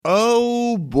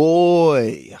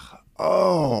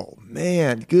Oh,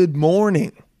 man. Good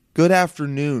morning. Good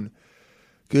afternoon.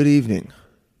 Good evening.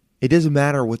 It doesn't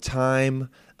matter what time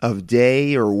of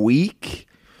day or week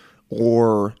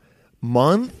or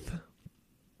month,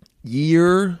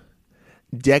 year,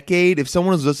 decade. If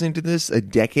someone is listening to this a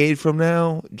decade from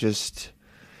now,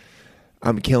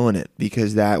 I'm killing it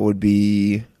because that would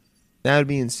be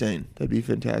insane. That'd be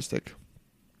fantastic.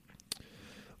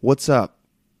 What's up?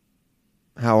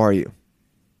 How are you?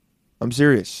 I'm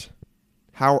serious.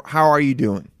 How are you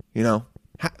doing? You know,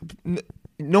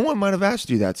 no one might have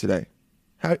asked you that today,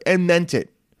 and meant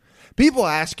it. People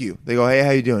ask you, they go, "Hey,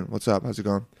 how you doing? What's up? How's it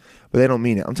going?" But they don't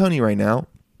mean it. I'm telling you right now,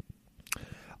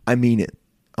 I mean it.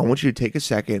 I want you to take a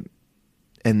second,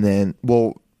 and then,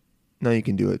 no, you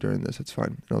can do it during this. It's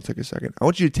fine. It'll take a second. I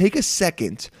want you to take a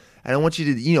second, and I want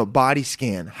you to, body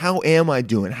scan. How am I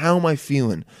doing? How am I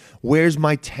feeling? Where's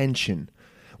my tension?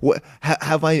 What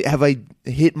have I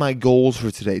hit my goals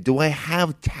for today? Do I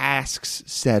have tasks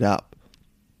set up?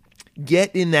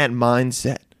 Get in that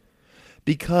mindset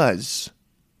because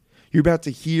you're about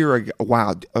to hear.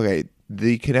 Wow. Okay,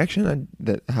 the connection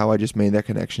how I just made that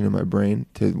connection in my brain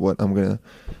to what I'm gonna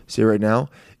say right now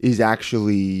is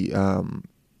actually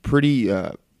pretty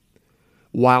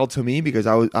wild to me because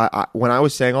I when I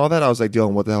was saying all that I was like,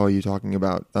 Dylan, what the hell are you talking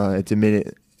about? It's a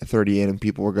minute 30 in and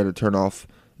people are going to turn off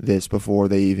this before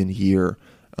they even hear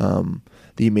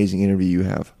the amazing interview you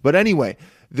have. But anyway,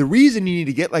 the reason you need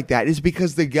to get like that is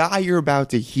because the guy you're about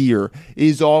to hear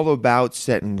is all about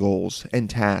setting goals and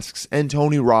tasks and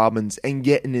Tony Robbins and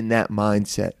getting in that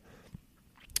mindset.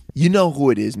 You know who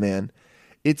it is, man.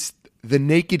 It's the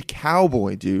Naked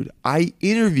Cowboy, dude. I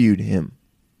interviewed him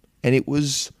and it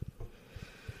was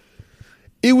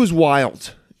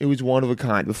wild. It was one of a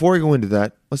kind. Before I go into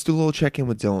that, let's do a little check-in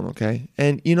with Dylan, okay?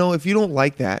 And, if you don't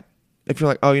like that, if you're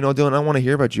like, oh, Dylan, I want to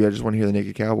hear about you. I just want to hear the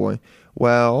Naked Cowboy.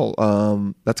 Well,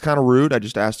 that's kind of rude. I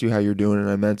just asked you how you're doing and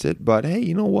I meant it. But, hey,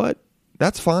 you know what?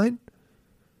 That's fine.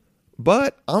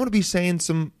 But I'm going to be saying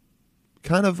some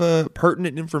kind of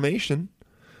pertinent information.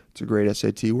 It's a great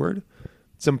SAT word.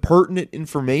 Some pertinent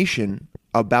information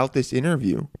about this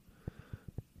interview.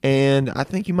 And I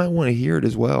think you might want to hear it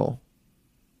as well.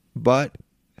 But,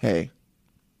 hey,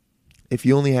 if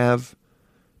you only have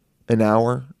an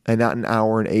hour and not an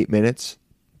hour and 8 minutes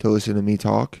to listen to me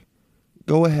talk,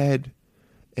 go ahead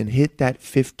and hit that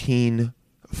 15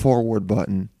 forward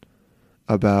button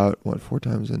about, 4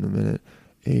 times in a minute?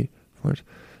 8, 4,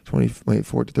 20,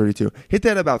 4 to 32. Hit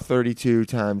that about 32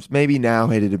 times. Maybe now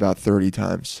hit it about 30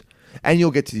 times. And you'll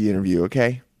get to the interview,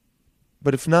 okay?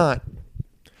 But if not,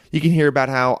 you can hear about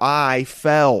how I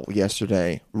fell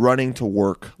yesterday running to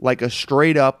work like a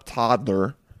straight up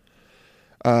toddler.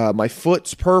 My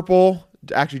foot's purple,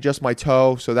 actually just my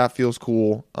toe, so that feels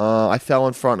cool. I fell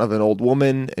in front of an old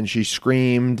woman and she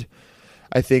screamed,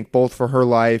 I think both for her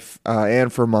life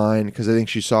and for mine, because I think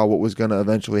she saw what was going to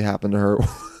eventually happen to her.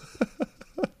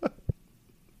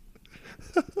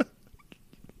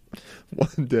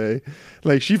 One day.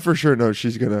 Like, she for sure knows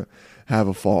she's going to have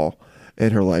a fall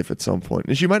in her life at some point.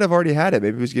 And she might have already had it.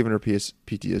 Maybe it was giving her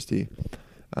PTSD.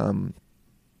 I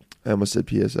almost said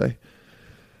PSA.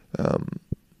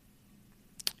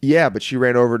 Yeah, but she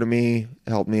ran over to me,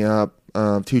 helped me up.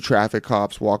 2 traffic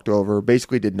cops walked over,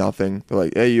 basically did nothing. They're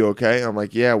like, hey, you okay? I'm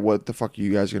like, yeah, what the fuck are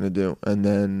you guys going to do? And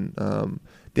then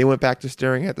they went back to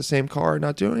staring at the same car and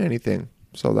not doing anything.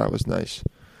 So that was nice.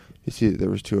 You see, there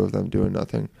was 2 of them doing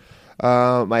nothing.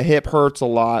 My hip hurts a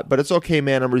lot, but it's okay,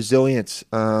 man. I'm resilient.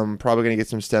 Probably going to get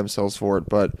some stem cells for it,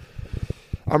 but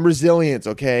I'm resilient,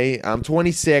 okay? I'm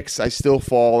 26. I still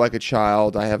fall like a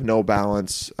child. I have no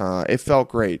balance. It felt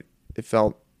great. It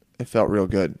felt real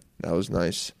good. That was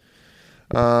nice.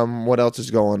 What else is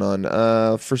going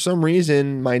on? For some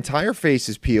reason, my entire face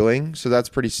is peeling, so that's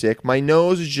pretty sick. My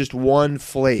nose is just one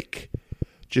flake.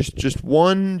 Just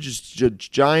one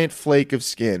giant flake of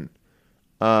skin.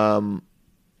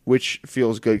 Which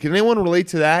feels good. Can anyone relate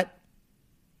to that?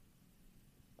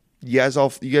 You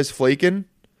guys flaking?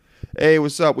 Hey,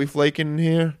 what's up? We flaking in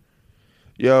here?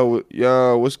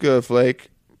 Yo, what's good,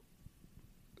 Flake?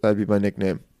 That'd be my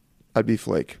nickname. I'd be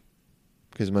Flake.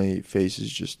 Because my face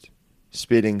is just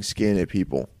spitting skin at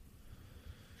people.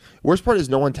 Worst part is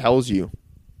no one tells you.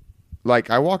 Like,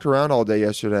 I walked around all day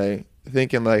yesterday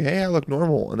thinking like, hey, I look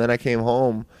normal. And then I came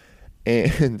home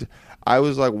and I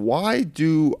was like, why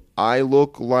do I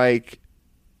look like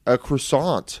a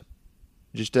croissant?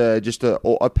 Just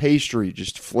a pastry,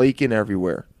 just flaking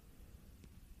everywhere.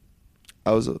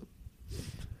 You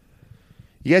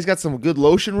guys got some good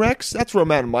lotion recs? That's where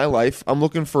I'm at in my life. I'm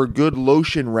looking for good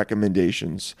lotion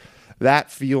recommendations.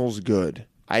 That feels good.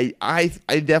 I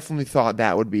definitely thought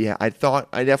that would be. I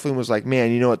definitely was like,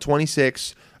 man, at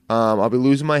 26, I'll be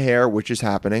losing my hair, which is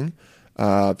happening.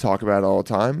 Talk about it all the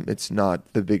time. It's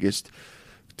not the biggest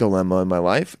dilemma in my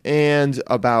life, and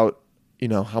about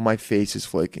how my face is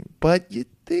flaking. But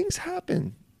things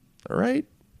happen, all right?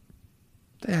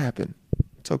 They happen.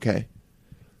 It's okay.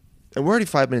 And we're already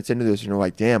 5 minutes into this, and you're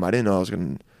like, damn, I didn't know I was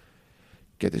gonna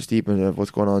get this deep into what's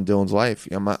going on in Dylan's life.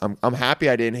 I'm happy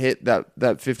I didn't hit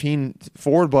that 15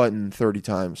 forward button 30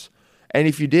 times. And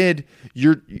if you did,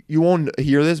 you won't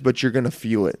hear this, but you're gonna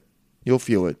feel it. You'll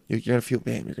feel it. You're gonna feel,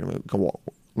 man. You're gonna go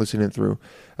listening through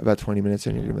about 20 minutes,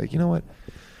 and you're gonna be like, you know what?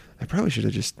 I probably should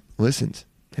have just listened.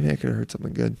 Maybe I could have heard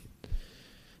something good.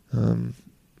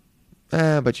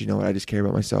 But you know what? I just care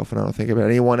about myself, and I don't think about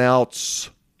anyone else.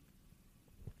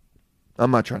 I'm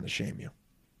not trying to shame you.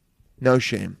 No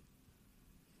shame.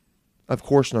 Of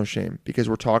course, no shame, because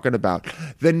we're talking about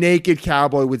the naked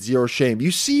cowboy with zero shame. You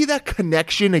see that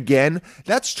connection again?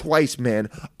 That's twice, man.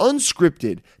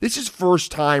 Unscripted. This is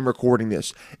first time recording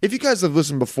this. If you guys have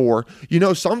listened before,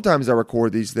 sometimes I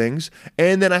record these things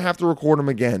and then I have to record them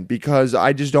again because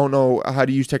I just don't know how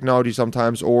to use technology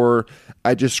sometimes, or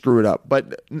I just screw it up.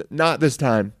 But not this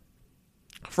time.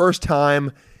 First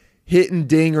time hitting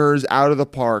dingers out of the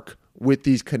park with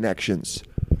these connections.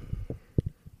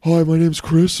 Hi, my name's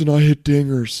Chris, and I hit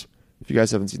dingers. If you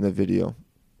guys haven't seen that video,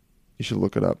 you should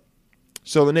look it up.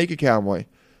 So, the naked cowboy.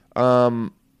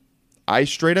 I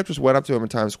straight up just went up to him in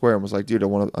Times Square and was like, dude, I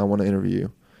want to interview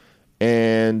you.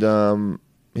 And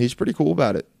he's pretty cool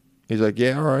about it. He's like,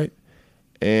 yeah, all right.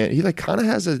 And he kind of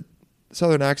has a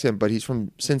southern accent, but he's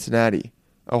from Cincinnati,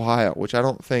 Ohio, which I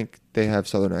don't think they have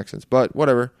southern accents, but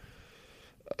whatever.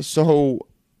 So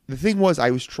the thing was,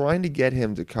 I was trying to get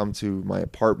him to come to my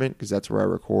apartment because that's where I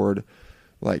record.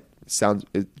 Sounds,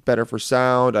 it's better for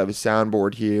sound. I have a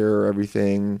soundboard here,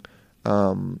 everything.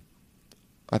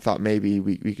 I thought maybe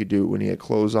we could do it when he had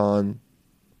clothes on.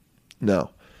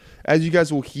 No. As you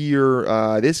guys will hear,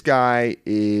 this guy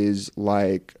is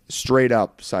straight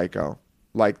up psycho.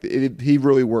 He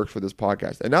really worked for this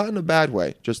podcast, and not in a bad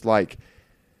way. Just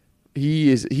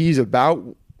he's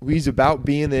about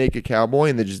being the naked cowboy,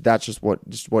 and that's just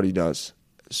what he does.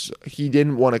 So he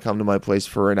didn't want to come to my place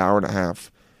for an hour and a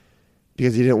half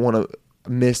because he didn't want to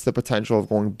miss the potential of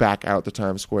going back out to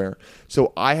Times Square.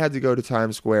 So I had to go to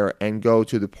Times Square and go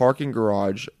to the parking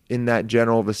garage in that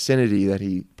general vicinity that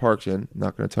he parks in. I'm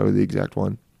not going to tell you the exact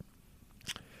one.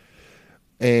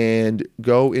 And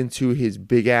go into his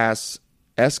big ass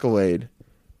Escalade,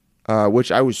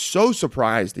 which I was so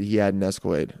surprised that he had an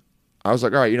Escalade. I was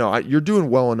like, all right, you're doing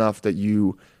well enough that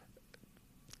you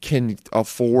can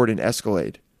afford an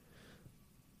Escalade.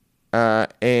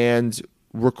 And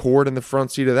record in the front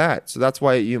seat of that. So that's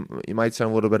why you might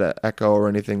sound a little bit of echo or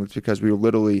anything. It's because we were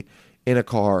literally in a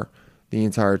car the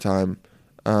entire time.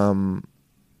 And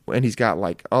he's got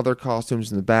other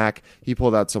costumes in the back. He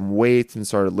pulled out some weights and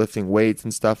started lifting weights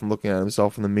and stuff and looking at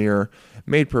himself in the mirror.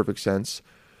 Made perfect sense.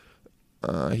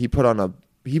 He put on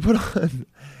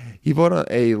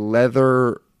a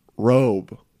leather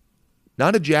robe,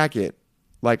 not a jacket,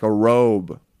 like a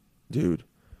robe, dude.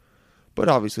 But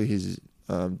obviously his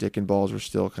dick and balls were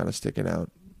still kind of sticking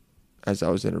out as I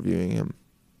was interviewing him,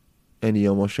 and he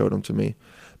almost showed them to me.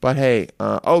 But hey,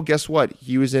 guess what?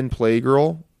 He was in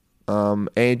Playgirl,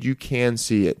 and you can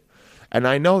see it. And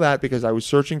I know that because I was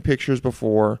searching pictures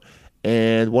before,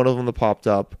 and one of them that popped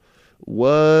up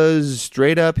was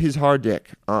straight up his hard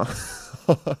dick on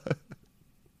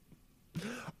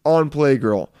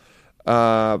Playgirl.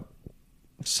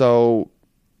 So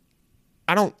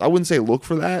I wouldn't say look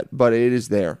for that, but it is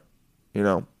there.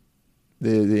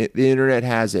 The internet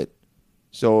has it.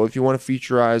 So if you want to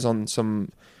feature eyes on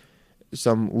some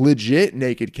legit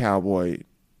naked cowboy,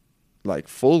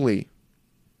 fully,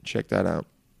 check that out.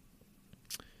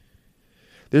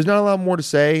 There's not a lot more to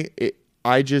say.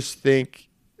 I just think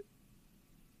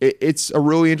it's a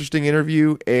really interesting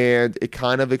interview, and it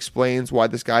kind of explains why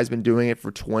this guy's been doing it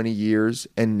for 20 years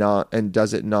and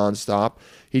does it nonstop.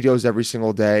 He goes every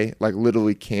single day,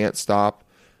 literally can't stop.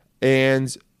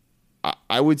 And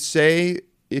I would say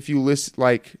if you listen,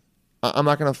 I'm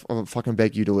not going to fucking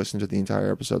beg you to listen to the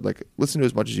entire episode. Listen to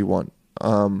as much as you want.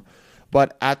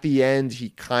 But at the end, he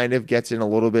kind of gets in a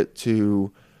little bit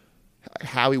to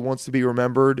how he wants to be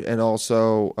remembered, and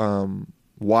also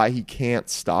why he can't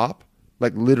stop.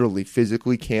 Literally,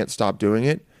 physically can't stop doing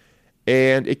it.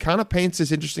 And it kind of paints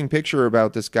this interesting picture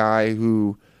about this guy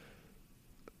who,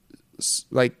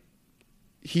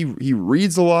 he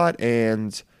reads a lot,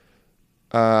 and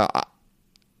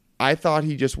I thought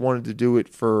he just wanted to do it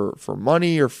for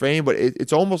money or fame, but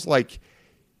it's almost like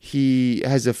he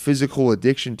has a physical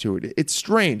addiction to it. It's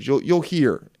strange. You'll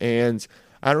hear, and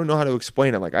I don't know how to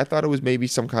explain it. Like, I thought it was maybe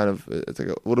some kind of, it's like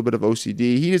a little bit of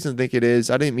OCD. He doesn't think it is.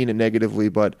 I didn't mean it negatively,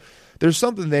 but there's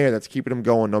something there that's keeping him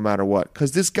going no matter what.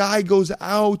 Because this guy goes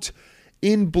out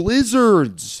in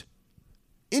blizzards,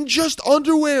 in just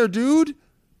underwear, dude.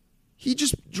 He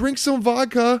just drinks some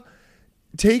vodka,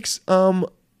 takes a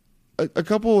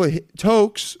couple of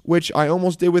tokes, which I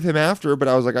almost did with him after, but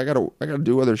I was like, I gotta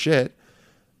do other shit.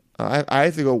 I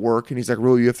have to go work, and he's like,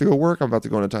 really, you have to go work? I'm about to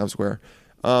go into Times Square.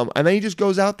 And then he just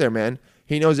goes out there, man.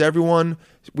 He knows everyone.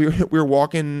 We were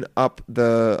walking up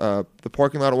the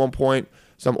parking lot at one point.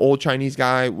 Some old Chinese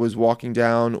guy was walking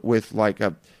down with like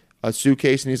a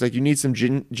suitcase, and he's like, you need some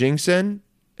ginseng?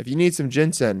 If you need some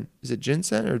ginseng, is it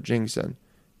ginseng or ginseng?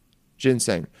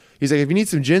 Ginseng. He's like, if you need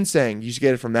some ginseng, you should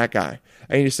get it from that guy.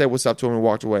 And he just said what's up to him and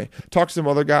walked away. Talked to some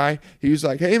other guy. He was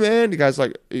like, hey, man. The guy's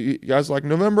like, you guys like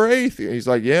November 8th? He's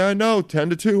like, yeah, I know.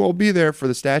 10 to 2. I'll be there for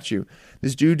the statue.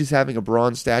 This dude is having a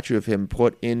bronze statue of him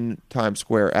put in Times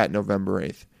Square at November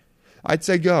 8th. I'd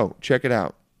say go. Check it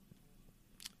out.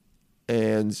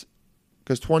 And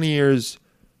because 20 years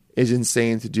is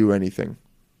insane to do anything.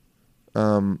 He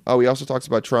also talks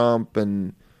about Trump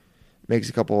and makes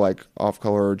a couple like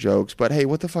off-color jokes. But hey,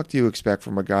 what the fuck do you expect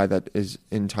from a guy that is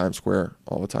in Times Square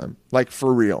all the time? Like,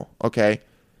 for real, okay?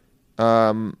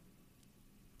 I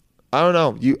don't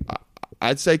know.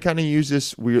 I'd say kind of use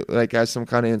this like as some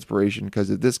kind of inspiration, because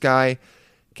if this guy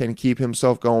can keep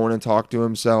himself going and talk to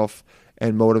himself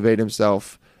and motivate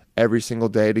himself every single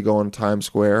day to go on Times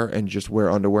Square and just wear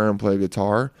underwear and play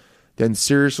guitar, then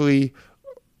seriously,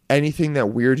 anything that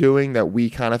we're doing that we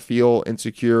kind of feel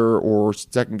insecure or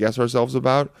second guess ourselves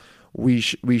about, we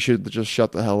should just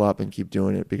shut the hell up and keep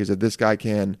doing it. Because if this guy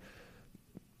can,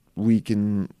 we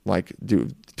can like do.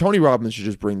 Tony Robbins should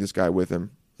just bring this guy with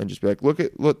him and just be like, look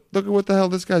at what the hell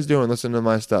this guy's doing. Listen to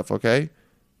my stuff, okay?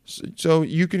 So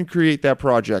you can create that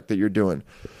project that you're doing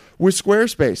with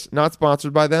Squarespace. Not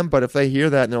sponsored by them, but if they hear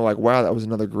that and they're like, wow, that was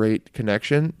another great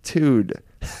connection, dude,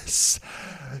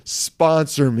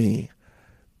 sponsor me,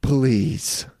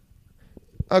 please.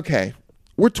 Okay,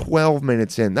 we're 12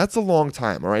 minutes in. That's a long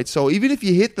time, all right? So even if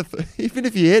you hit the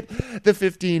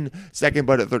 15-second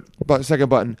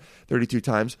button 32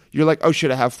 times, you're like, oh shit,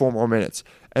 I have 4 more minutes.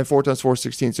 And 4 times 4 is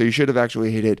 16, so you should have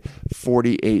actually hit it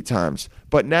 48 times.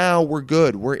 But now we're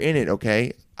good. We're in it,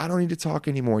 okay? I don't need to talk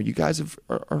anymore. You guys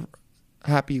are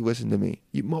happy you listened to me.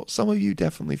 Some of you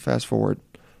definitely fast forward,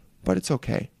 but it's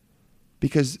okay.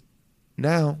 Because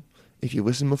now, if you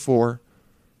listened before,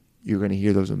 you're going to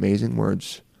hear those amazing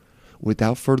words.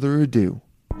 Without further ado,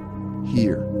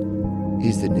 here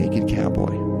is the Naked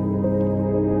Cowboy.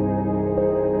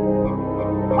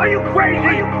 Are you crazy?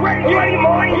 Are you crazy?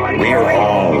 We're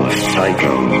all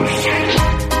psychos.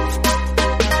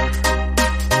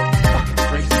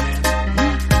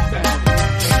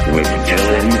 With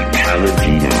Dylan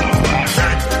Paladino.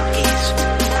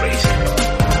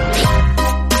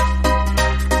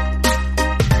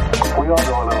 We all go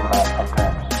a little mad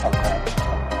sometimes.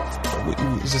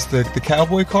 Is this the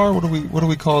cowboy car? What do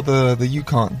we call the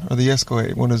Yukon or the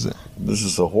Escalade? What is it? This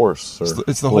is the horse, sir.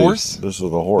 It's the Please. horse? This is the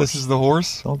horse. This is the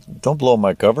horse? Don't blow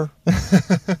my cover.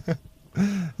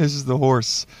 This is the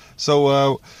horse.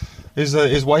 So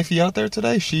is wifey out there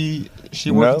today? She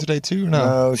working today too?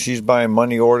 No, she's buying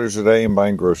money orders today and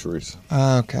buying groceries.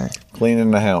 Okay.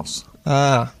 Cleaning the house.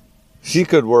 Ah. She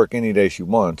could work any day she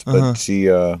wants, but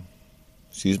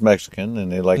she's Mexican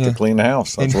and they like to clean the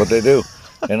house. That's what they do.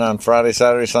 And on Friday,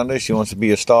 Saturday, Sunday, she wants to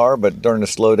be a star, but during the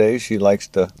slow days, she likes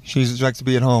to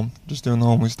be at home, just doing the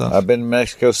homely stuff. I've been in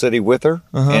Mexico City with her,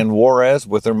 and Juarez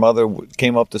with her mother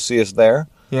came up to see us there.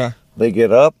 Yeah. They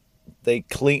get up, they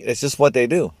clean. It's just what they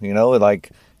do, like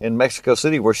in Mexico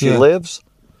City where she lives,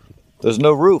 there's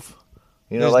no roof.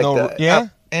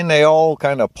 And they all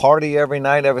kind of party every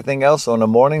night, everything else. So in the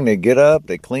morning, they get up,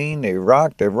 they clean, they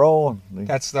rock, they roll.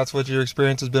 That's what your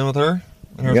experience has been with her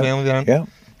and her family down? Yeah.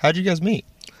 How'd you guys meet?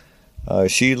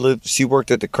 She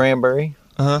worked at the Cranberry,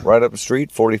 right up the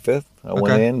street, 45th. I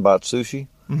went in, bought sushi.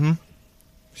 Mm-hmm.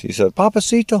 She said,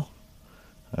 Papacito.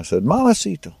 I said,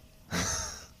 Mamacito.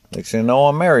 Next thing you know,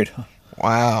 I'm married.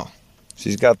 Wow.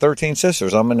 She's got 13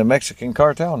 sisters. I'm in the Mexican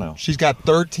cartel now. She's got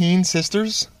 13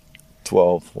 sisters?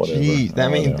 12, whatever.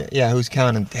 Jeez, who's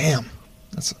counting? Damn.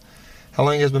 How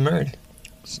long you guys been married?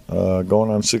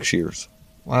 Going on 6 years.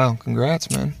 Wow,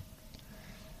 congrats, man.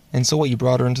 And so what, you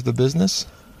brought her into the business?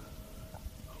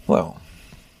 Well,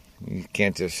 you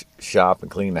can't just shop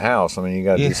and clean the house. I mean, you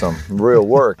got to do some real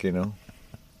work,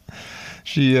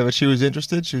 She was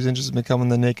interested? She was interested in becoming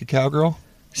the naked cowgirl?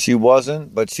 She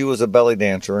wasn't, but she was a belly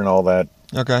dancer and all that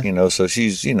Okay. You know, so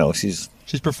she's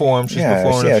performed. She's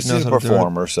performed. Yeah, she's a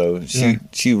performer. So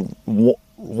she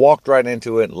walked right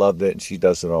into it, loved it, and she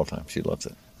does it all the time. She loves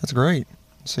it. That's great.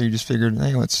 So you just figured,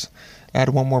 hey, let's add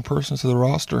one more person to the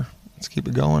roster. Let's keep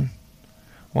it going.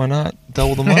 Why not?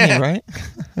 Double the money, right?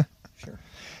 Sure.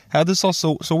 How'd this all,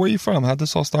 so where are you from? How'd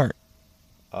this all start?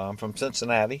 I'm from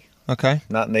Cincinnati. Okay.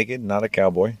 Not naked, not a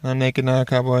cowboy. Not naked, not a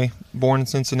cowboy. Born in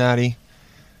Cincinnati.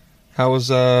 How was,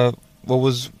 what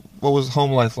was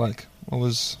home life like? What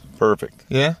was... Perfect.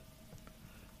 Yeah?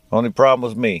 Only problem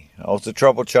was me. I was a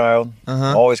trouble child.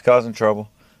 Always causing trouble.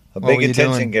 Big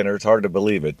attention getter. It's hard to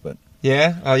believe it, but...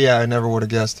 Yeah? Oh, yeah, I never would have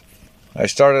guessed. I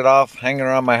started off hanging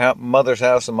around my mother's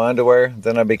house in my underwear.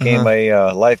 Then I became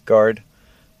a lifeguard.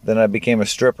 Then I became a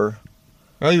stripper.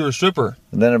 Oh, you were a stripper?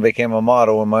 And then I became a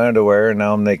model in my underwear, and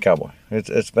now I'm a cowboy.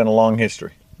 It's been a long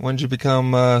history. When did you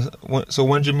become... so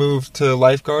when did you move to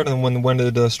lifeguard, and when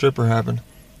did stripper happen?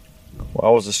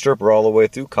 Well, I was a stripper all the way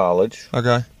through college.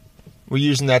 Okay. Were you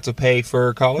using that to pay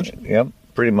for college? Yep,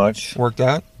 pretty much. Worked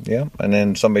out? Yeah, and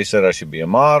then somebody said I should be a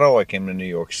model. I came to New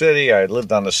York City. I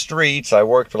lived on the streets. I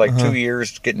worked for like 2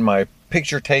 years getting my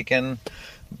picture taken,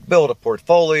 built a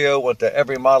portfolio, went to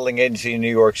every modeling agency in New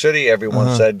York City.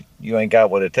 Everyone said, you ain't got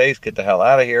what it takes. Get the hell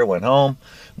out of here. Went home.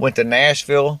 Went to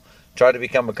Nashville. Tried to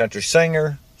become a country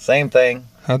singer. Same thing.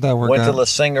 How'd that work Went out? to the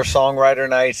singer-songwriter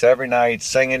nights every night,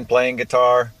 singing, playing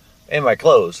guitar. In my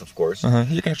clothes, of course.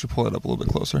 You can actually pull it up a little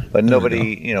bit closer. But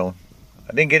nobody, you know,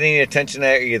 I didn't get any attention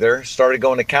there either. Started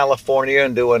going to California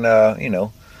and doing,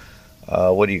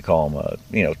 what do you call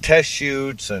them? Test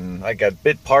shoots, and I got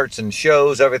bit parts and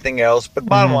shows, everything else. But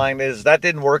bottom line is that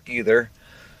didn't work either.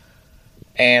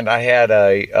 And I had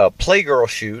a Playgirl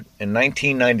shoot in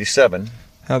 1997.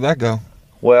 How'd that go?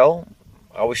 Well,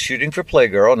 I was shooting for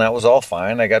Playgirl, and that was all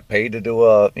fine. I got paid to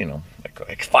do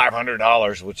like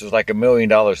 $500, which was like $1 million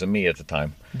to me at the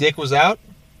time. Dick was out?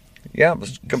 Yeah, it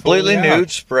was completely nude,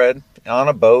 spread on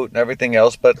a boat and everything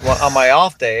else. But on my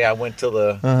off day, I went to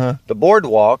the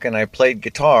boardwalk and I played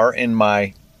guitar in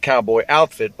my cowboy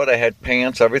outfit, but I had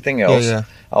pants, everything else. Yeah.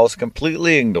 I was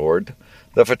completely ignored.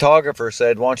 The photographer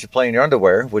said, why don't you play in your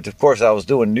underwear? Which, of course, I was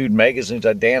doing nude magazines.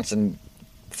 I danced in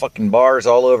fucking bars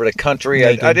all over the country.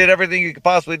 I did everything you could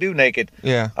possibly do naked.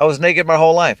 Yeah. I was naked my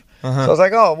whole life. So I was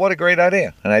like, oh, what a great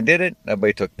idea. And I did it.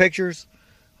 Everybody took pictures.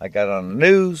 I got on the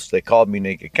news. They called me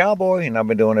Naked Cowboy, and I've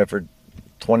been doing it for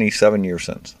 27 years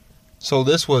since. So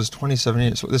this was 27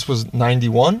 years. So this was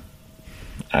 91?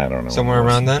 I don't know. Somewhere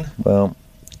around then? Well,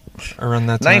 around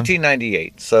that time?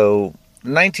 1998. So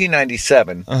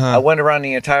 1997, I went around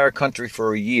the entire country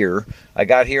for a year. I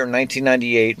got here in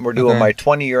 1998, and we're doing my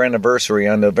 20-year anniversary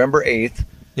on November 8th.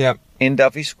 Yep. In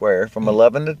Duffy Square from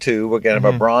 11 to 2. We're going to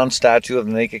have a bronze statue of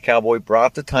the Naked Cowboy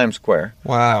brought to Times Square.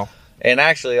 Wow. And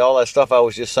actually, all that stuff I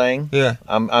was just saying,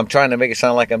 I'm trying to make it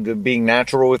sound like I'm being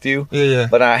natural with you. Yeah.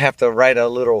 But I have to write a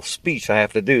little speech I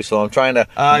have to do. So I'm trying to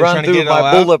run through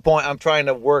my bullet point. I'm trying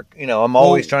to work, I'm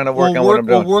always trying to work on what I'm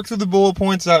doing. We'll work through the bullet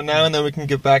points out now, and then we can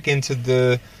get back into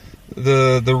the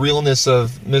realness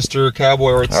of Mr.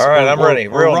 Cowboy. All right, I'm ready.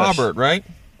 Or Robert, right?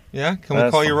 Yeah? Can we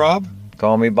call you Rob?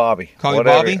 Call me Bobby. Call you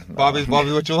Bobby? Bobby's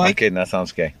Bobby what you like? I'm kidding. That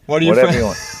sounds gay. Whatever you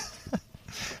want.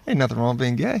 Ain't nothing wrong with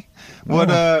being gay. What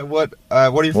do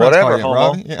your friends call you,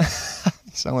 Robbie? Yeah.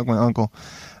 You sound like my uncle.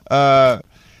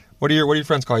 What do your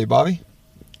friends call you, Bobby?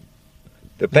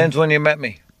 Depends when you met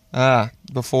me.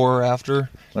 Before or after?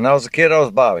 When I was a kid, I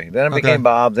was Bobby. Then I became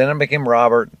Bob. Then I became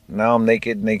Robert. Now I'm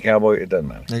Naked Cowboy. It doesn't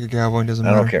matter. Naked Cowboy doesn't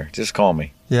matter. I don't care. Just call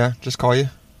me. Yeah, just call you.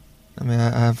 I mean,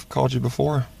 I've called you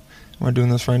before. We're doing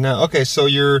this right now. Okay, so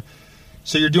you're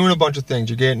doing a bunch of things.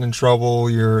 You're getting in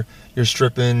trouble. You're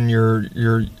stripping.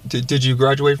 Did you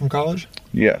graduate from college?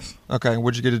 Yes. Okay.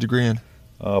 What'd you get a degree in?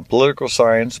 Political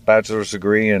science, bachelor's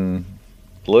degree in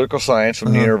political science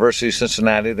from the University of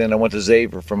Cincinnati. Then I went to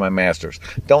Xavier for my master's.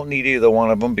 Don't need either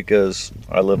one of them because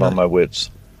I live on my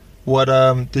wits. What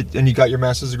and you got your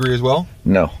master's degree as well?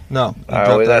 No.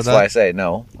 That's why I say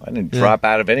no. I didn't drop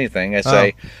out of anything. I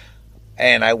say,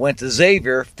 and I went to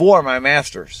Xavier for my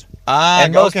master's.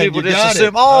 And most people just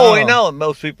assume, I know.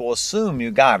 Most people assume you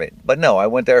got it. But no, I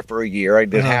went there for a year. I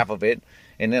did half of it.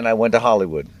 And then I went to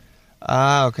Hollywood.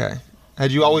 Okay.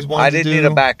 Had you always wanted I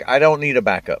don't need a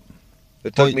backup.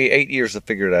 It took me 8 years to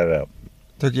figure that out.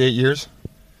 Took you 8 years?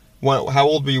 How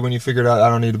old were you when you figured out I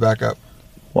don't need a backup?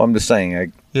 Well, I'm just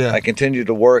saying. I continued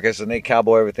to work as a Naked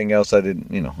Cowboy. Everything else I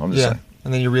didn't, I'm just saying.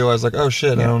 And then you realize, like, oh,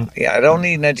 shit, I don't... Yeah, I don't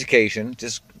need an education.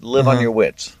 Just live on your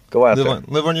wits. Go out there.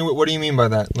 Live on your... What do you mean by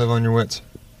that, live on your wits?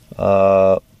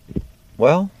 Well,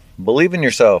 believe in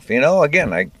yourself.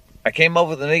 Again, I came over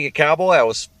with the Naked Cowboy. I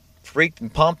was freaked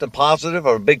and pumped and positive.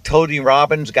 I'm a big Tony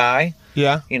Robbins guy.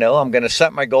 Yeah. You know, I'm going to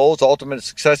set my goals, ultimate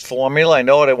success formula. I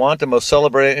know what I want, the most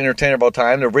celebrated entertainer of all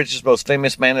time, the richest, most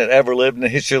famous man that ever lived in the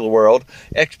history of the world,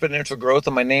 exponential growth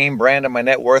of my name, brand, and my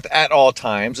net worth at all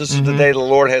times. This is the day the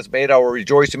Lord has made. I will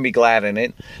rejoice and be glad in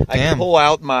it. I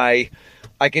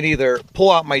can either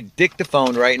pull out my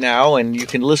dictaphone right now and you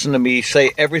can listen to me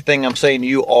say everything I'm saying to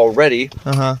you already,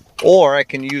 or I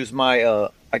can use my,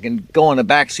 I can go in the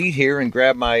back seat here and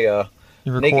grab my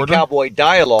Naked Cowboy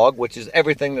dialogue, which is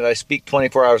everything that I speak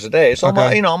 24 hours a day. So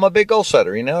I'm a big goal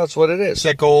setter. You know, that's what it is.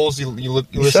 Set goals. You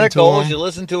listen set to goals. them. You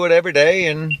listen to it every day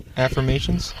and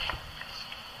affirmations.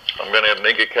 I'm going to have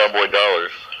Naked Cowboy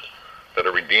dollars that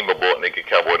are redeemable at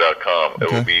nakedcowboy.com.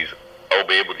 Okay. I'll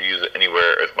be able to use it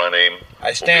anywhere as my name.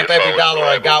 I stamp every dollar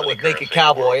I got with Naked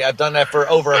Cowboy. I've done that for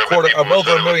over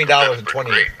 $1 million in 20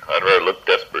 years. I'd rather look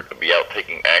desperate to be out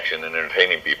taking action and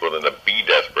entertaining people than to be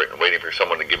desperate and waiting for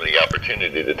someone to give me the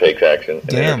opportunity to take action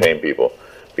and entertain people.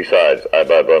 Besides, I've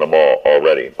outrun them all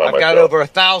already by I've got over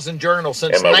 1,000 journals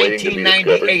since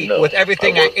 1998 with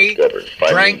everything I ate,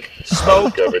 drank,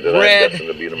 smoked, read,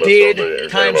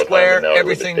 did, Times Square,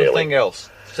 everything else.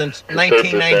 Since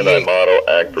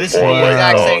 1998. This is the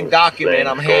exact same document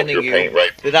I'm handing you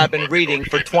that I've been reading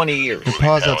for 20 years.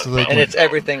 Pause that so they can. And it's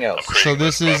everything else. So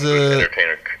this is a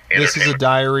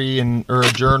diary or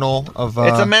a journal of.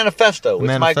 It's a manifesto.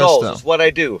 It's my goals. It's what I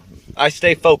do. I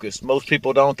stay focused. Most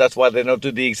people don't. That's why they don't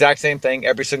do the exact same thing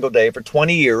every single day for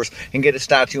 20 years and get a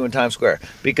statue in Times Square,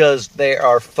 because they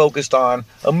are focused on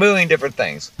a million different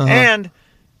things. And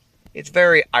it's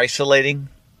very isolating.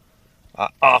 I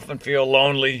often feel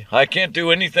lonely. I can't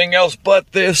do anything else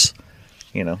but this.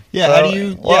 You know. Yeah. So, how do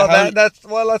you?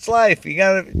 That's life. You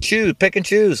gotta choose, pick and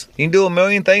choose. You can do a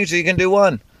million things, or you can do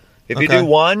one. If you do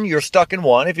one, you're stuck in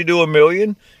one. If you do a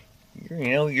million,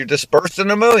 you're dispersed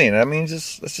in a million. I mean,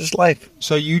 it's just life.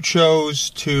 So you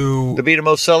chose to be the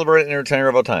most celebrated entertainer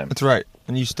of all time. That's right,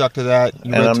 and you stuck to that.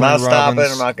 And I'm not stopping.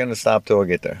 I'm not going to stop till I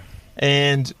get there.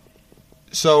 And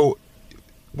so,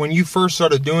 when you first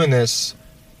started doing this,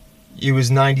 it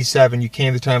was 97. You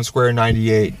came to Times Square in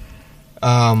 98.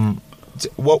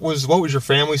 What was your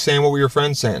family saying? What were your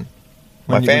friends saying?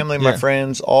 My family, my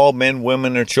friends, all men,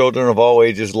 women, and children of all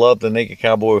ages love the Naked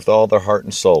Cowboy with all their heart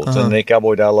and soul. It's a Naked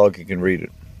Cowboy dialogue. You can read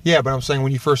it. Yeah, but I'm saying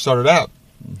when you first started out.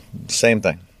 Same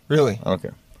thing. Really? I don't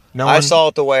care. I saw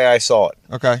it the way I saw it.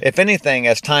 Okay. If anything,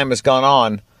 as time has gone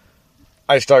on,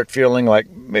 I start feeling like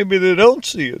maybe they don't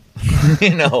see it.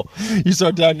 You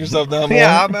start doubting yourself down more?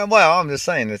 Yeah, I'm just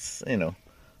saying it's, And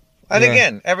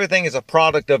again, everything is a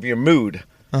product of your mood.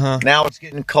 Now it's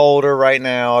getting colder right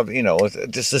now.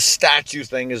 Just the statue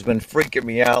thing has been freaking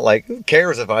me out. Like, who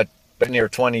cares if I've been here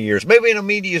 20 years? Maybe the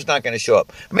media's not going to show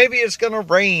up. Maybe it's going to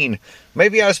rain.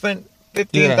 Maybe I spent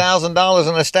 $15,000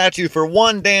 on a statue for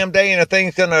one damn day, and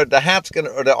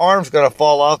the arm's gonna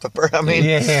fall off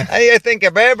I think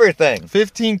of everything.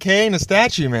 $15K in a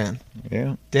statue, man.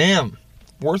 Yeah. Damn.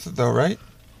 Worth it though, right?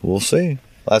 We'll see.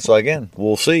 That's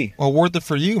we'll see. Well, worth it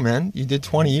for you, man. You did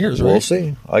 20 years, right? We'll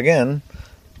see. Again,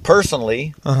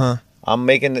 personally, I'm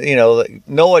making,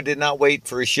 Noah did not wait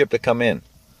for his ship to come in.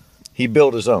 He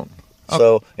built his own.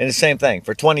 So, and the same thing.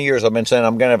 For 20 years, I've been saying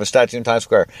I'm going to have a statue in Times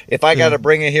Square. If I got to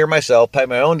bring it here myself, pay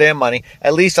my own damn money,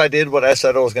 at least I did what I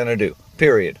said I was going to do.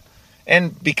 Period.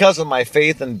 And because of my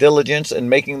faith and diligence in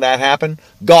making that happen,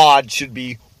 God should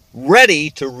be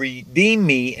ready to redeem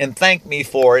me and thank me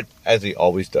for it, as he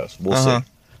always does. We'll see.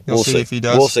 We'll see if he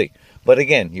does. We'll see. But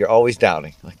again, you're always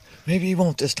doubting. Like, maybe he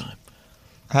won't this time.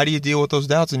 How do you deal with those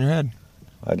doubts in your head?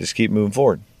 I just keep moving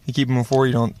forward. You keep moving forward,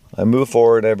 you don't... I move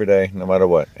forward every day, no matter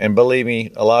what. And believe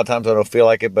me, a lot of times I don't feel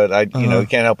like it, but you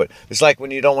can't help it. It's like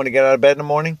when you don't want to get out of bed in the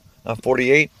morning. I'm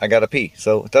 48, I got to pee.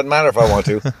 So it doesn't matter if I want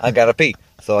to. I got to pee.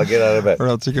 So I get out of bed. Or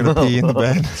else you're going to pee in the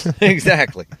bed.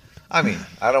 Exactly. I mean,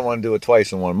 I don't want to do it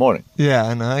twice in one morning. Yeah,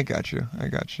 I know. I got you.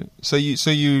 So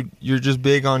you're just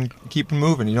big on keeping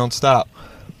moving. You don't stop.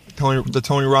 The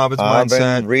Tony Robbins mindset.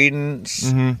 I've been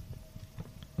reading,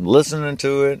 listening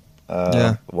to it.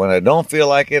 When I don't feel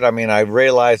like it, I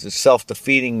realize it's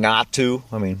self-defeating not to.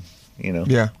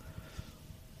 Yeah.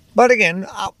 But again,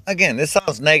 this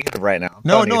sounds negative right now.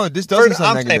 No, this doesn't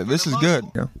sound negative. This is good.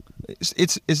 Yeah.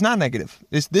 It's not negative.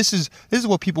 This is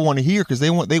what people want to hear, because they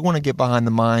want to get behind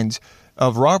the minds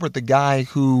of Robert, the guy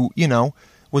who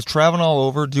was traveling all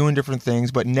over doing different things,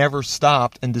 but never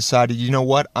stopped and decided, you know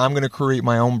what, I'm going to create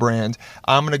my own brand.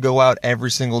 I'm going to go out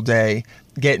every single day,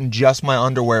 get in just my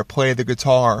underwear, play the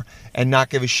guitar, and not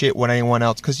give a shit what anyone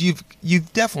else. Because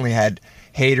you've definitely had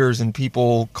haters and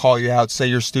people call you out, say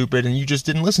you're stupid, and you just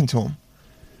didn't listen to them.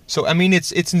 So, I mean,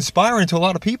 it's inspiring to a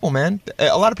lot of people, man.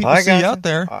 A lot of people see you out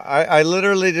there. I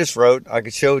literally just wrote. I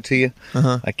could show it to you.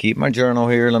 Uh-huh. I keep my journal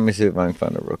here. Let me see if I can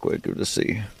find it real quick. Good to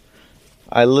see.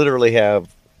 I literally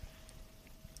have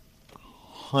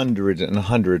hundreds and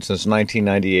hundreds since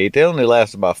 1998. They only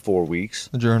last about 4 weeks.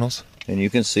 The journals. And you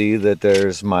can see that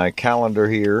there's my calendar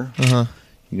here. Uh-huh.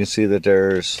 You can see that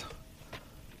there's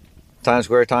Times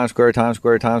Square, Times Square, Times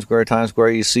Square, Times Square, Times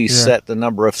Square. You see the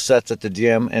number of sets at the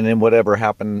gym, and then whatever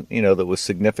happened, that was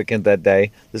significant that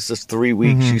day. This is 3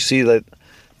 weeks. Mm-hmm. You see that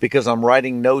because I'm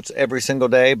writing notes every single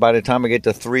day. By the time I get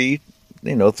to 3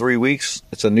 weeks,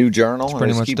 it's a new journal. It's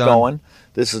pretty and much keep done. going.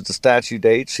 This is the statute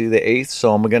date. See the 8th.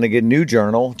 So I'm going to get a new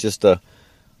journal just to,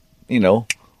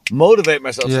 motivate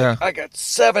myself. Yeah. So I got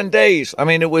 7 days. I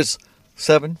mean, it was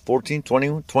 7, 14,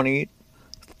 21, 28.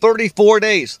 34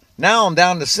 days. Now I'm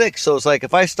down to 6. So it's like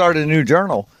if I started a new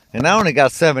journal and I only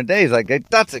got 7 days, like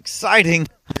that's exciting.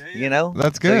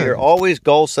 That's good. So you're always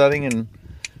goal setting and,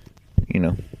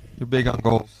 You're big on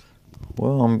goals.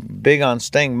 Well, I'm big on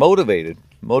staying motivated.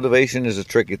 Motivation is a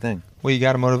tricky thing. Well, you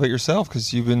got to motivate yourself because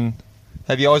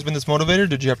have you always been this motivated or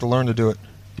did you have to learn to do it?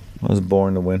 I was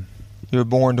born to win. You were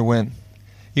born to win.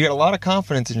 You got a lot of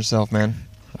confidence in yourself, man.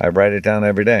 I write it down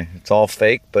every day. It's all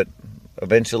fake, but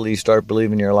eventually you start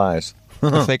believing your lies.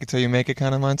 Fake it till you make it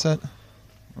kind of mindset?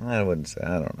 I wouldn't say.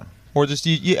 I don't know. Or just,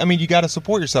 you got to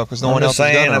support yourself because no one else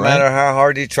saying, is done it, no matter how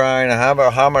hard you try and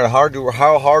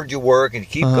how hard you work and you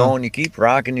keep going, you keep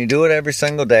rocking, you do it every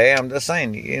single day. I'm just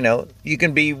saying, you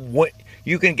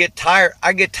can get tired.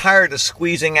 I get tired of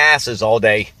squeezing asses all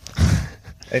day.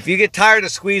 If you get tired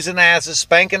of squeezing asses,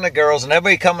 spanking the girls, and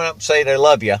everybody coming up and say they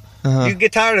love you, you can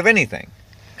get tired of anything.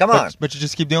 Come on. But you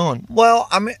just keep doing. Well,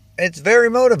 I mean, it's very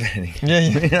motivating.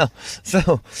 Yeah.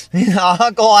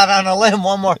 I'll go out on a limb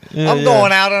one more. I'm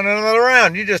going out on another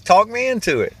round. You just talk me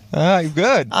into it. You're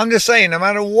good. I'm just saying, no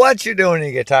matter what you're doing,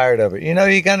 you get tired of it. You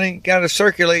got to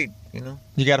circulate,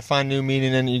 You got to find new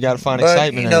meaning and you got to find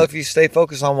excitement in it. If you stay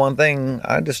focused on one thing,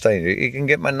 I just say it can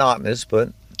get monotonous,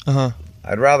 but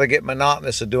I'd rather get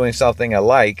monotonous of doing something I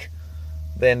like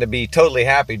than to be totally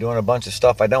happy doing a bunch of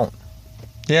stuff I don't.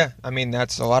 Yeah, I mean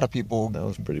that's a lot of people. That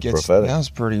was pretty prophetic. That was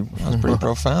pretty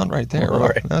profound right there. All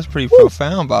right. That was pretty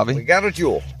profound, Bobby. We got a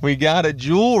jewel. We got a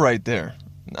jewel right there.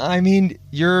 I mean,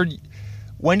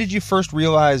 when did you first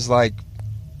realize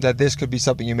that this could be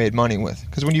something you made money with?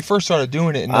 Because when you first started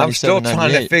doing it in 97, I'm still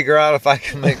trying to figure out if I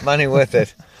can make money with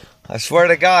it. I swear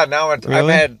to God, now I've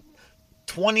had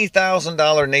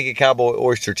 $20,000 Naked Cowboy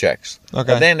oyster checks.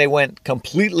 Okay. And then they went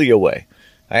completely away.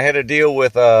 I had a deal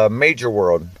with Major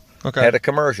World. Okay. Had a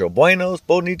commercial. Buenos,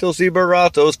 Bonitos, y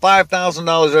Baratos,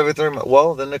 $5,000 every 3 months.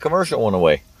 Well, then the commercial went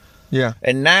away. Yeah.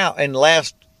 And now,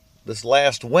 this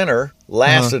last winter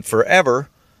lasted forever.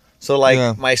 So,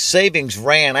 my savings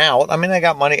ran out. I mean, I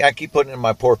got money. I keep putting it in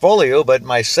my portfolio, but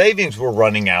my savings were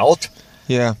running out.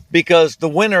 Yeah. Because the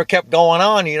winter kept going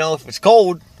on. If it's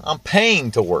cold, I'm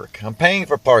paying to work. I'm paying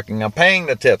for parking. I'm paying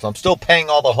the tips. I'm still paying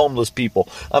all the homeless people.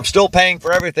 I'm still paying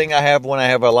for everything I have when I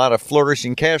have a lot of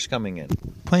flourishing cash coming in.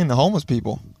 Paying the homeless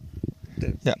people?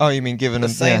 Yeah. Oh, you mean giving them...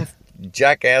 The same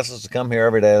jackasses to come here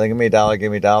every day. They give me $1,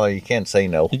 give me $1. You can't say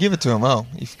no. You give it to them, Well,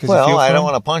 I don't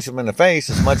want to punch them in the face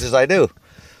as much as I do.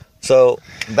 So,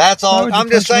 that's all. I'm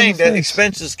just saying that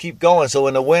expenses keep going. So,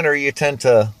 in the winter, you tend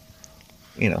to...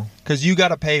 Because you got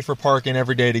to pay for parking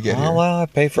every day to get here. Oh, well, I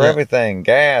pay for everything.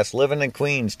 Gas, living in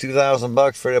Queens,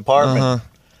 $2,000 for the apartment.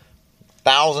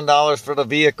 $1,000 for the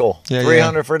vehicle.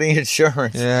 $300 for the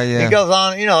insurance. Yeah. It goes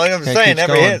on, like I'm saying,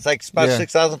 every hit, it's like about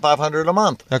 $6,500 a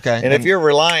month. Okay. And if you're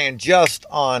relying just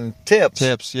on tips,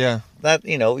 that,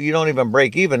 you don't even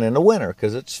break even in the winter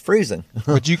because it's freezing.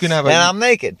 But you can have and I'm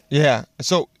naked. Yeah.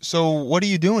 So what are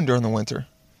you doing during the winter?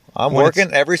 I'm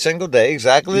working every single day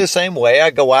exactly the same way. I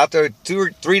go out there 2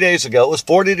 or 3 days ago. It was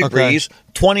 40 degrees,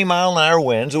 20-mile-an-hour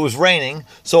winds. It was raining.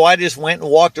 So I just went and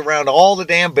walked around all the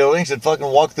damn buildings and fucking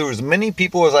walked through as many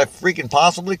people as I freaking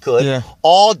possibly could.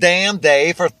 All damn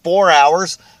day for 4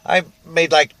 hours. I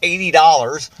made like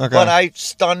 $80. But I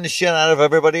stunned the shit out of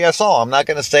everybody I saw. I'm not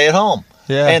going to stay at home.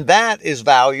 Yeah. And that is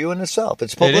value in itself.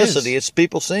 It's publicity. It's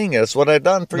people seeing it. It's what I've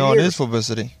done for years. No, it is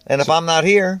publicity. And if I'm not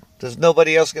here, there's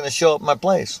nobody else going to show up my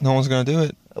place. No one's going to do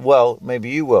it. Well, maybe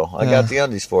you will. I got the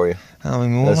undies for you. I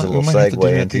mean, that's a little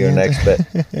segue into your next bit.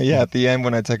 Yeah, at the end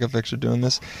when I take a picture doing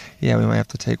this, we might have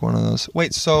to take one of those.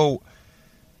 Wait, so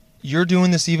you're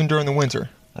doing this even during the winter?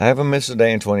 I haven't missed a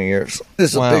day in 20 years.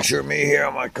 This is a picture of me here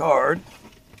on my card.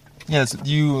 Yeah, it's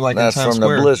you like that's in Times from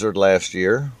Square. The blizzard last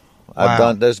year.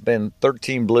 There's been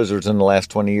 13 blizzards in the last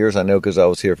 20 years. I know because I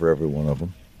was here for every one of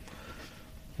them.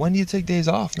 When do you take days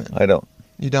off, man? I don't.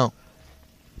 You don't?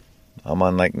 I'm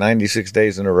on like 96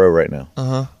 days in a row right now.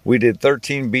 Uh-huh. We did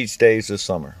 13 beach days this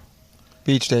summer.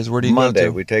 Beach days. Where do you Monday,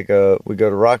 go to? We go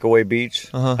to Rockaway Beach.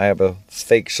 Uh-huh. I have a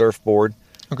fake surfboard.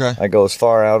 Okay. I go as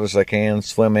far out as I can,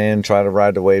 swim in, try to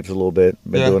ride the waves a little bit.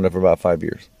 Been doing it for about 5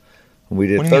 years. We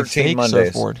did 13 Mondays.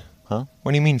 Surfboard? Huh?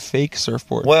 What do you mean fake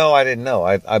surfboard? Well, I didn't know.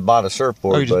 I bought a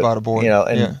surfboard. Oh, you just bought a board. You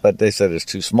know, but they said it's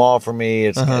too small for me.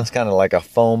 It's kind of like a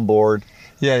foam board.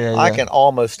 Yeah. I can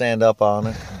almost stand up on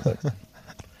it.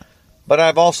 But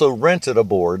I've also rented a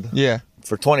board. Yeah.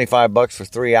 For $25 for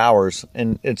 3 hours,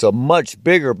 and it's a much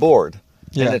bigger board.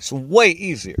 Yeah. And it's way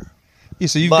easier. Yeah,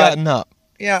 so you've gotten up.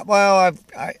 Yeah, well,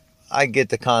 I get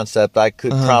the concept. I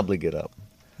could probably get up.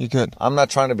 You could. I'm not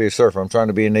trying to be a surfer. I'm trying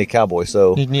to be a naked cowboy.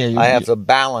 So I have to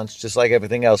balance, just like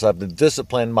everything else. I have to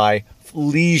discipline my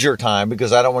leisure time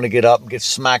because I don't want to get up and get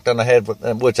smacked on the head,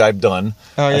 which I've done.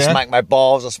 Oh, yeah? I smack my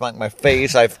balls. I smack my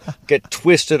face. I get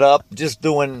twisted up just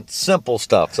doing simple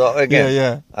stuff. So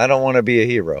again, I don't want to be a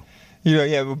hero.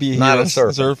 It would be a not hero a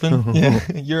surfer. Surfing.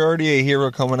 Yeah, you're already a hero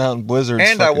coming out in blizzards.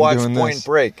 And I watch Point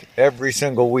Break every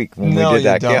single week when we did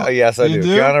that. Don't. Yes, I do.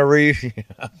 Keanu Reeves.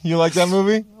 You like that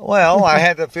movie? Well, I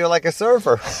had to feel like a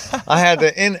surfer. I had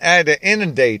to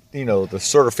inundate, the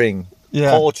surfing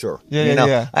culture.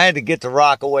 Yeah. I had to get to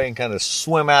Rockaway and kind of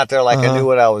swim out there like I knew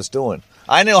what I was doing.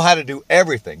 I know how to do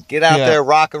everything. Get out there,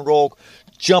 rock and roll,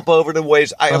 jump over the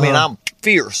waves. I mean, I'm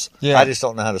fierce. Yeah. I just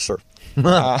don't know how to surf.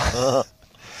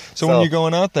 So when you're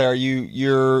going out there,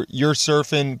 you're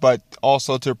surfing, but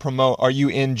also to promote. Are you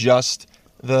in just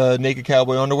the Naked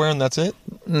Cowboy underwear and that's it?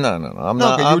 No. I'm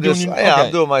not. I'm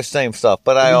doing my same stuff,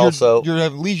 but you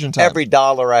have leisure time. Every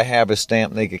dollar I have is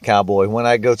stamped Naked Cowboy. When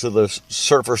I go to the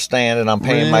surfer stand and I'm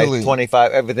paying my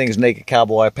 $25, everything's Naked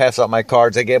Cowboy. I pass out my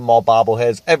cards. I give them all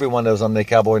bobbleheads. Everyone knows I'm Naked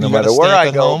Cowboy, no matter where I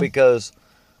go, because.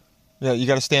 Yeah, you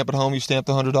got a stamp at home. You stamp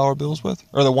the $100 bills with,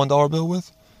 or the $1 bill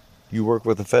with. You work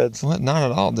with the feds? What? Not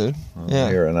at all, dude. I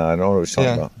don't know what you're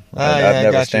talking about. I've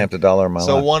never stamped a dollar in my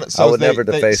life. I would never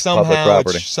deface public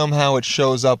property. Somehow it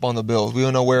shows up on the bills. We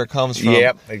don't know where it comes from.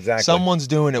 Yep, exactly. Someone's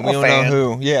doing it. We don't know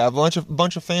who. Yeah, a bunch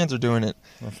of fans are doing it.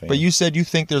 But you said you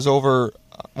think there's over,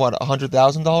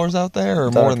 $100,000 out there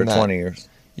or more than that? For 20 years.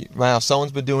 Wow,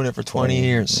 someone's been doing it for 20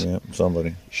 years. Yeah,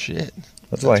 somebody. Shit.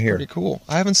 That's what I hear. Pretty cool.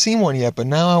 I haven't seen one yet, but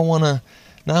now I'm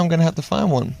going to have to find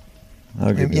one.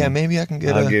 Maybe I can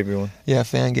get I'll give you one. Yeah, a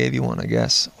fan gave you one, I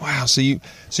guess. Wow, so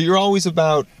you're always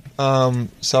about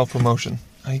self-promotion.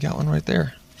 Oh, you got one right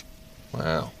there.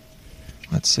 Wow.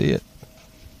 Let's see it.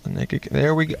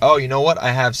 There we go. Oh, you know what?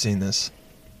 I have seen this.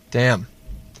 Damn.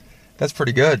 That's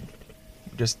pretty good.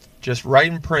 Just right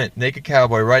in print. Naked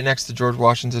Cowboy right next to George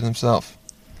Washington himself.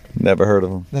 Never heard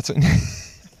of him. That's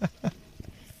what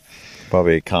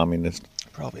Probably a communist.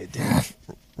 Probably a damn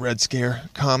Red Scare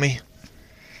commie.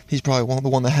 He's probably the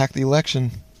one that hacked the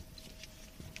election.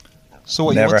 So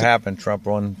what? Never happened. Trump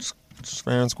won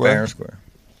fair and square. Fair and square.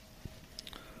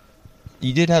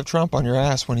 You did have Trump on your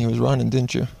ass when he was running,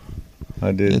 didn't you?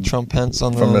 I did. You had Trump Pence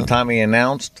on From the time he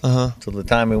announced till the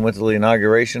time he went to the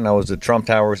inauguration, I was at Trump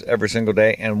Towers every single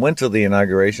day and went to the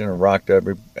inauguration and rocked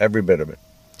every bit of it.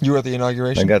 You were at the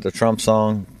inauguration? I got the Trump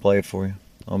song, play it for you.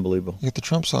 Unbelievable. You got the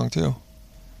Trump song too.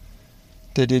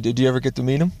 Did you ever get to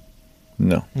meet him?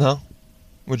 No. No?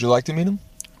 Would you like to meet him?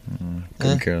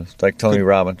 Couldn't care less. It's like Tony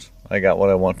Robbins. I got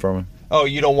what I want from him. Oh,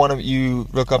 you don't want him? You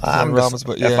look up to Tony Robbins,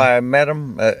 but if I met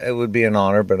him, it would be an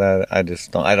honor. But I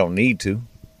just don't. I don't need to.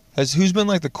 Who's been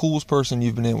like the coolest person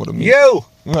you've been able to meet? You.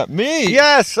 What, me?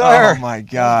 Yes, sir. Oh my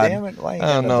God. Damn it! Why I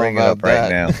don't know bring about it up right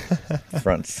now?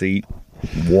 Front seat,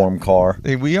 warm car.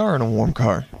 Hey, we are in a warm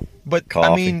car. But coffee.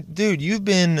 I mean, dude, you've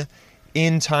been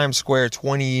in Times Square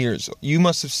 20 years. You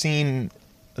must have seen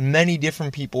many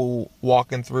different people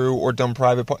walking through or done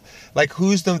private like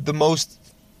who's the most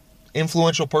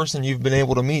influential person you've been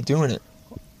able to meet doing it?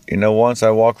 Once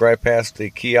I walked right past the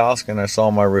kiosk and I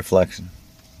saw my reflection.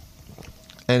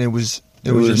 And it was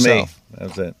yourself. Me.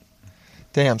 That's it.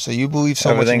 Damn, so you believe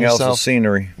so Everything much in yourself. Everything else is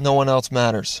scenery. No one else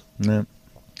matters. No.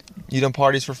 You done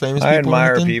parties for famous people? I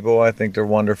admire people. I think they're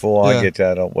wonderful. I get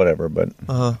that, whatever, but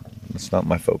it's not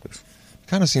my focus.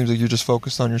 Kind of seems like you're just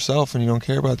focused on yourself and you don't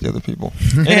care about the other people.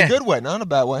 In a good way, not in a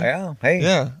bad way. Yeah. Hey.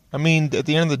 Yeah. I mean, at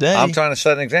the end of the day, I'm trying to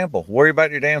set an example. Worry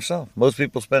about your damn self. Most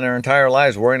people spend their entire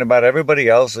lives worrying about everybody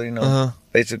else.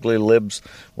 Basically libs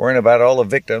worrying about all the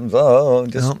victims.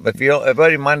 If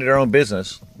everybody minded their own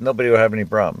business, nobody would have any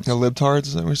problems. The libtards,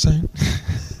 is that what you're saying?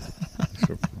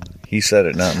 He said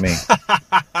it, not me.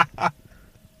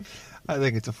 I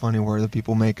think it's a funny word that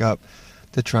people make up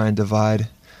to try and divide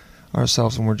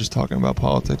ourselves when we're just talking about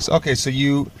politics. Okay, so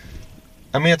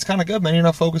it's kind of good, man. You're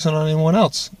not focusing on anyone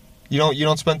else. You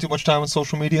don't spend too much time on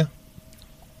social media?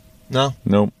 No?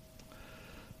 Nope.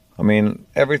 I mean,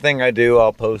 everything I do,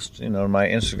 I'll post, on my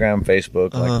Instagram,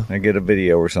 Facebook. Like, I get a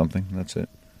video or something. That's it.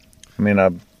 I mean,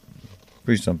 I'm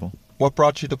pretty simple. What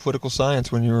brought you to political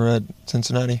science when you were at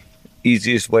Cincinnati?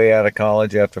 Easiest way out of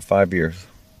college after 5 years.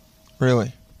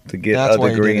 Really? To get a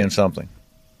degree in something.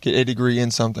 Get a degree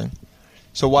in something.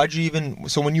 So why'd you even...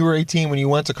 So when you were 18, when you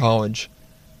went to college,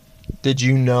 did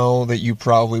you know that you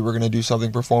probably were going to do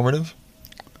something performative?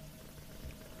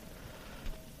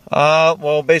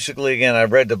 Well, basically, again, I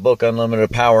read the book Unlimited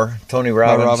Power, Tony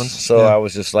Robbins. So I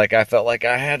was just like, I felt like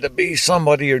I had to be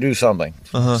somebody or do something.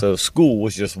 So school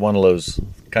was just one of those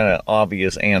kind of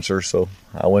obvious answers. So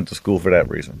I went to school for that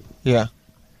reason. Yeah.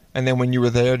 And then when you were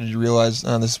there, did you realize,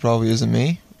 this probably isn't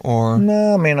me? Or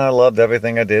no, I mean, I loved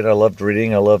everything I did. I loved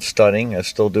reading. I loved studying. I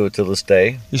still do it to this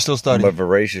day. You still study? I'm a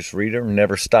voracious reader.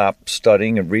 Never stop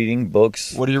studying and reading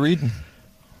books. What are you reading?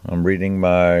 I'm reading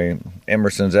my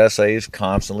Emerson's essays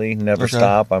constantly. Never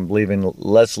stop. I'm believing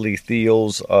Leslie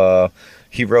Thiel's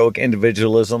Heroic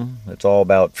Individualism. It's all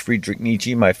about Friedrich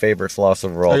Nietzsche, my favorite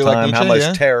philosopher of all time. Like Nietzsche, how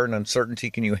much terror and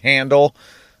uncertainty can you handle?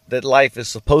 That life is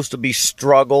supposed to be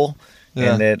struggle.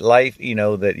 Yeah. And that life,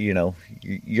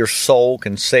 your soul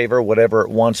can savor whatever it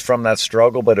wants from that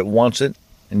struggle, but it wants it,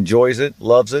 enjoys it,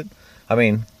 loves it. I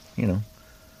mean,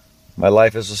 my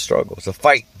life is a struggle. It's a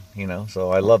fight, so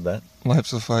I love that.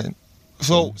 Life's a fight.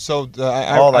 So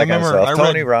I all that remember kind of stuff.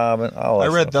 Tony Robbins. I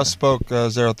read Thus Spoke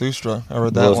Zarathustra. I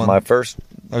read that one. That was my first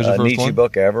Nietzsche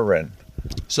book I ever read.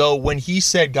 So when he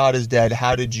said God is dead,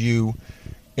 how did you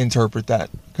interpret that?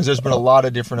 Because there's been a lot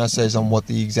of different essays on what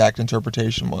the exact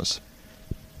interpretation was.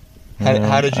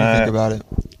 How did you think about it?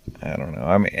 I don't know.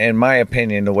 I mean, in my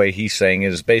opinion, the way he's saying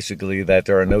it is basically that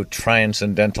there are no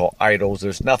transcendental idols.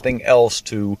 There's nothing else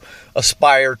to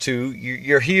aspire to.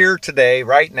 You're here today,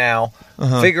 right now.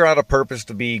 Figure out a purpose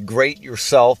to be great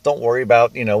yourself. Don't worry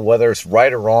about, whether it's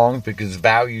right or wrong, because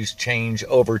values change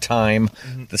over time.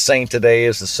 The saint today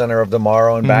is the sinner of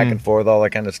tomorrow, and back and forth, all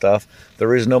that kind of stuff.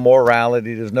 There is no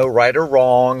morality. There's no right or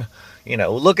wrong.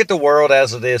 Look at the world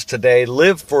as it is today.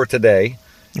 Live for today.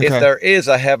 Okay. If there is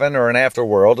a heaven or an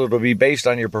afterworld, it'll be based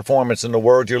on your performance in the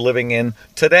world you're living in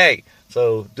today.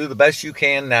 So do the best you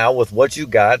can now with what you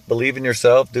got. Believe in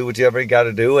yourself. Do whatever you got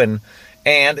to do. And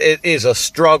it is a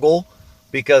struggle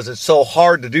because it's so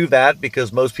hard to do that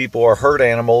because most people are herd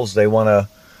animals. They want to,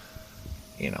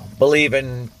 believe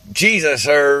in Jesus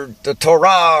or the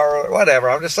Torah or whatever.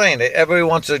 I'm just saying that everybody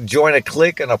wants to join a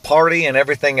clique and a party and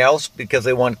everything else because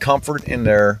they want comfort in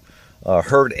their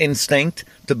herd instinct.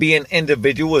 To be an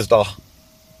individual is the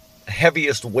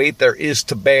heaviest weight there is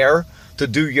to bear. To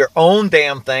do your own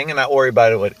damn thing and not worry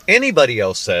about what anybody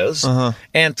else says.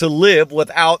 And to live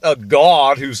without a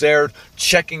God who's there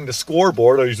checking the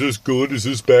scoreboard. Is this good? Is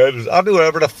this bad? I'll do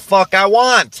whatever the fuck I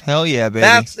want. Hell yeah, baby.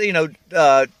 That's,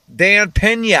 Dan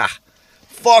Pena.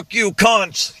 Fuck you,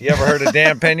 cunts. You ever heard of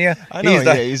Dan Pena? I know.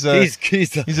 He's a millionaire,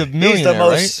 he's the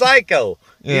most right? psycho.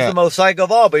 Yeah. He's the most psycho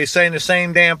of all, but he's saying the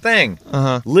same damn thing.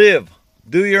 Live.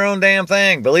 Do your own damn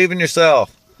thing. Believe in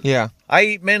yourself. Yeah. I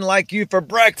eat men like you for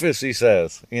breakfast, he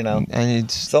says.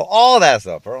 So all that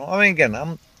stuff, bro. I mean, again,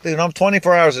 I'm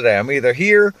 24 hours a day. I'm either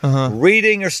here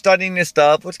reading or studying this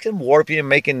stuff, which can warp you and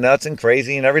make you nuts and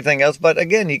crazy and everything else. But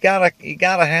again, you gotta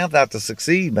have that to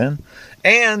succeed, man.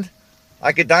 And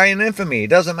I could die in infamy. It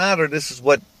doesn't matter. This is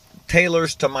what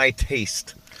tailors to my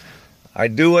taste. I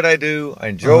do what I do. I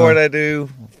enjoy what I do.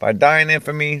 If I die in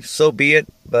infamy, so be it.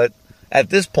 But at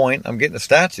this point, I'm getting a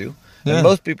statue. Yeah. And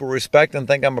most people respect and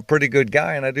think I'm a pretty good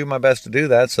guy, and I do my best to do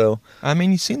that. So, I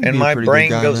mean, you seem to be my a pretty brain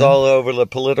good guy, goes man. all over the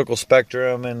political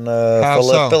spectrum and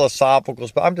philosophical.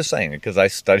 I'm just saying it because I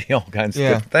study all kinds of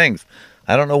different things.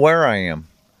 I don't know where I am.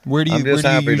 Where do you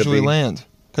usually land?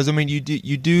 Because I mean, you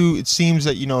do. It seems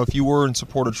that if you were in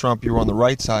support of Trump, you were on the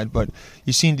right side, but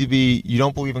you seem to be. You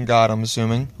don't believe in God, I'm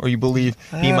assuming, or you believe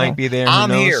he might be there.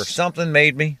 I'm here. Something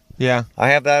made me. Yeah, I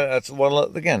have that. That's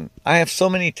again. I have so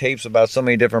many tapes about so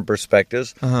many different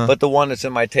perspectives, but the one that's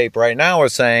in my tape right now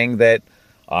is saying that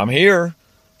I'm here.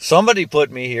 Somebody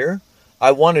put me here.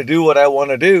 I want to do what I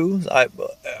want to do.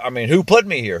 I mean, who put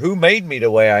me here? Who made me the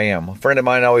way I am? A friend of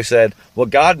mine always said, "Well,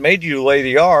 God made you the way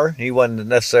you are." He wasn't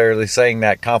necessarily saying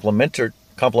that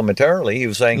complimentarily. He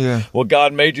was saying, "Well,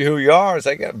 God made you who you are." It's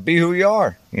like, be who you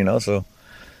are, So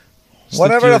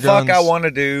whatever the fuck I want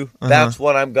to do, that's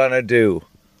what I'm gonna do.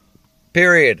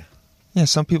 Period. Yeah,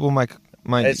 some people might.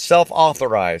 It's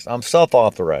self-authorized. I'm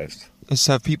self-authorized.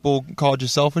 Have people called you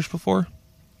selfish before?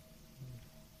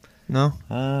 No?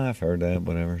 I've heard that,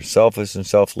 whatever. Selfish and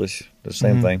selfish, the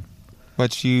same thing.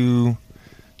 But you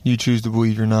choose to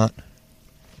believe you're not.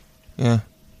 Yeah.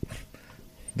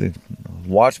 Dude,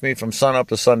 watch me from sun up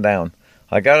to sundown.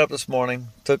 I got up this morning,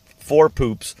 took 4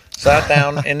 poops, sat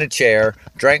down in the chair,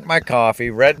 drank my coffee,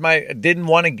 didn't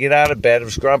want to get out of bed. I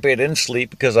was grumpy. I didn't sleep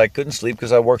because I couldn't sleep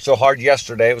because I worked so hard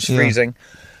yesterday. It was freezing.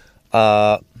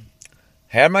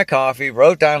 Had my coffee,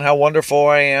 wrote down how wonderful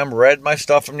I am, read my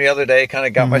stuff from the other day, kind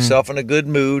of got myself in a good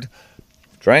mood,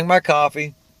 drank my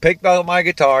coffee, picked up my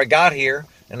guitar, got here,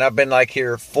 and I've been like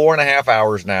here 4.5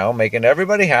 hours now, making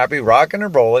everybody happy, rocking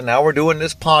and rolling. Now we're doing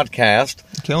this podcast.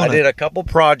 I did a couple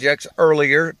projects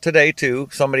earlier today too.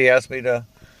 Somebody asked me to,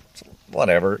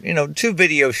 whatever, 2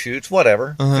 video shoots,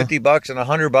 whatever, $50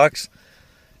 and $100.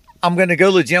 I'm going to go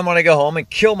to the gym when I go home and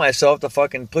kill myself to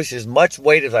fucking push as much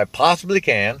weight as I possibly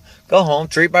can. Go home,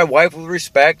 treat my wife with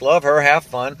respect, love her, have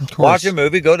fun, watch a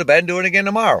movie, go to bed and do it again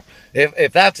tomorrow.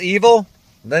 If that's evil,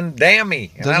 then damn me.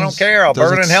 And I don't care. I'll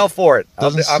burn in hell for it.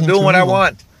 I'm doing what I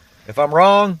want. If I'm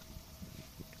wrong,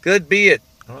 good be it.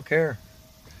 I don't care.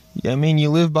 Yeah, I mean, you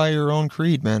live by your own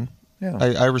creed, man. Yeah.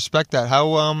 I respect that.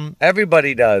 How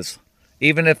everybody does.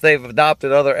 Even if they've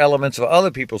adopted other elements of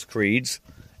other people's creeds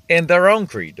and their own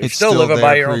creed. They're still living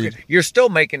by your own creed. You're still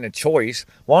making a choice.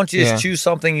 Why don't you just choose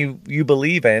something you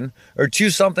believe in or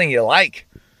choose something you like?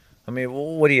 I mean,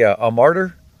 what are you, a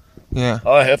martyr? Yeah.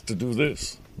 I have to do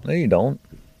this. No, you don't.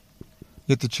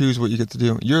 You get to choose what you get to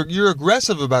do. You're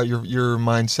aggressive about your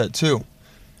mindset too.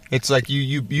 It's like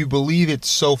you believe it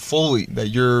so fully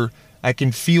that I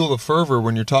can feel the fervor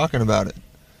when you're talking about it.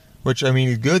 Which, I mean,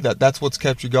 is good. That's what's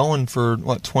kept you going for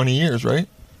 20 years, right?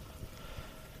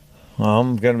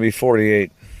 I'm going to be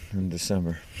 48 in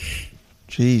December.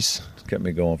 Jeez. It's kept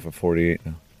me going for 48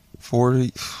 now.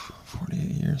 48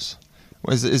 years.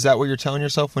 Is that what you're telling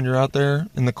yourself when you're out there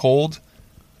in the cold?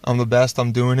 I'm the best.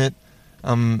 I'm doing it.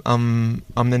 I'm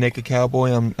the naked cowboy.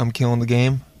 I'm killing the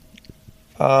game.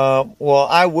 Well,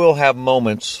 I will have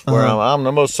moments where I'm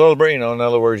the most celebrating. In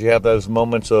other words, you have those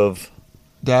moments of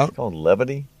doubt. It's called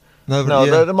levity.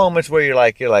 The moments where you're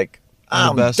like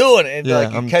I'm doing it,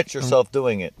 and you catch yourself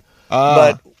doing it.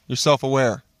 But you're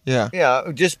self-aware. Yeah.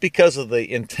 Yeah, just because of the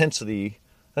intensity.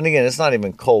 And again, it's not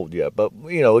even cold yet, but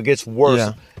it gets worse.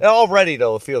 Yeah. Already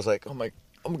though, it feels like, oh my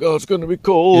God, it's going to be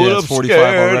cold. Yeah, it's 45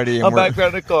 scared. Already. I'm back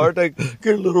down the car. Get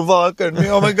a little vodka. And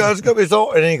oh my God, it's going to be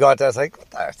so. And then you go out there, it's like,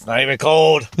 it's not even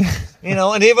cold.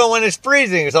 And even when it's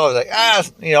freezing, it's always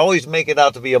like, always make it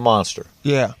out to be a monster.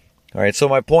 Yeah. All right. So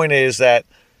my point is that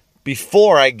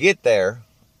before I get there,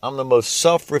 I'm the most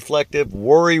self-reflective,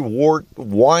 worry-wart,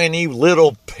 whiny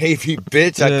little baby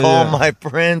bitch. I call my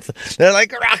friends. They're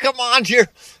like, come on, you're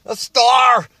a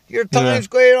star. Your time's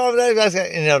great. All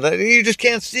that. You just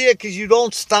can't see it because you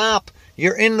don't stop.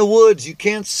 You're in the woods. You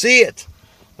can't see it.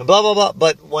 And blah, blah, blah.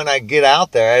 But when I get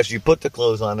out there, as you put the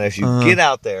clothes on, as you get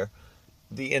out there,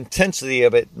 the intensity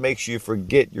of it makes you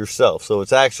forget yourself. So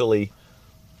it's actually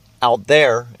out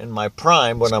there in my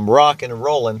prime when I'm rocking and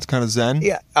rolling. It's kind of zen.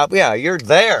 Yeah, you're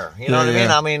there. You know what I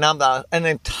mean? I mean, I'm an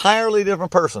entirely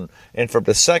different person. And from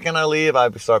the second I leave,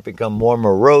 I start to become more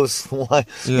morose.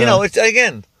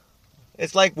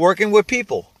 It's like working with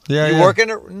people. You work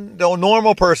in a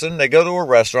normal person. They go to a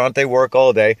restaurant. They work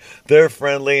all day. They're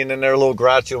friendly, and then they're a little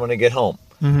grouchy when they get home.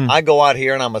 Mm-hmm. I go out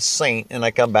here, and I'm a saint, and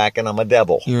I come back, and I'm a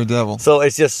devil. You're a devil. So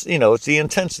it's just, it's the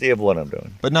intensity of what I'm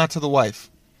doing. But not to the wife.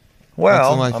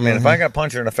 Well, I mean, if I got to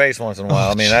punch her in the face once in a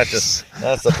while, that's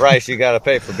the price you got to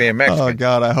pay for being Mexican. Oh,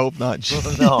 God, I hope not.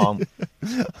 No.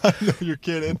 I know you're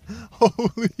kidding.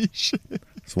 Holy shit.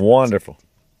 It's wonderful.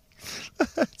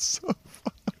 That's so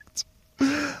fucked.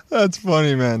 That's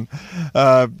funny, man.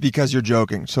 Because you're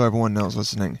joking, so everyone knows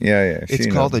listening. Yeah.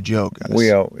 It's called a joke, guys.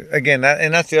 And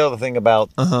that's the other thing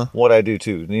about what I do,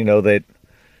 too. That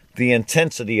the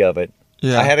intensity of it.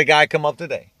 Yeah. I had a guy come up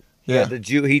today. Yeah,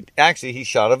 he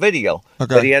shot a video,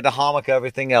 but he had the yarmulke,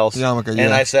 everything else.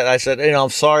 And I said, I'm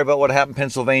sorry about what happened in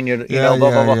Pennsylvania. Blah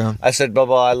blah blah. Yeah. I said, blah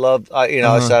blah. I loved,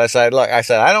 I said, look,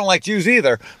 I don't like Jews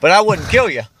either, but I wouldn't kill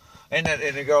you. And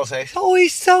the girl says, oh,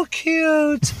 he's so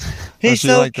cute. He's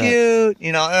so like cute.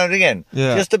 That. And again,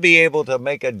 just to be able to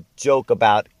make a joke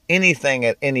about anything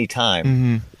at any time.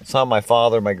 Mm-hmm. It's how my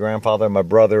father, my grandfather, my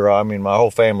brother, my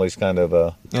whole family's kind of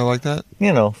you like that?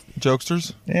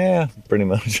 Jokesters? Yeah, pretty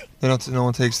much. No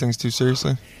one takes things too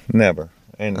seriously? Never.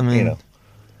 And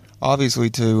obviously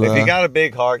to if you got a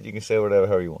big heart, you can say whatever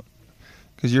hell you want.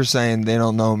 Because you're saying they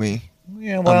don't know me.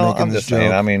 Yeah, well, I'm just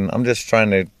saying. I'm just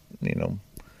trying to,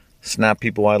 snap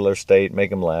people out of their state, make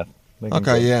them laugh.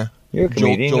 You're a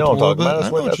comedian. You know what I'm talking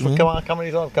about. That's what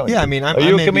comedy's all coming. Yeah, are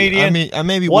you a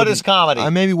comedian? What is comedy? I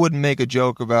maybe wouldn't make a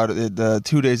joke about it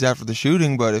 2 days after the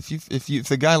shooting, but if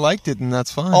the guy liked it, then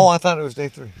that's fine. Oh, I thought it was day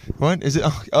 3. What is it?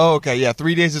 Oh, okay. Yeah,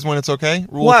 3 days is when it's okay.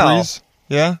 Rule of threes.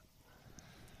 Yeah.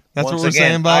 That's Once what we're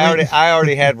again, saying, Bobby? I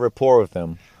already had rapport with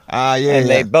them. Yeah. And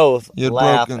they both You had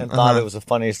laughed broken- and thought uh-huh. it was the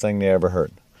funniest thing they ever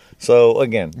heard. So,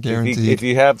 again, Guaranteed. if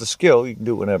you have the skill, you can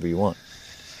do whatever you want.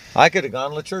 I could have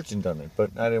gone to church and done it,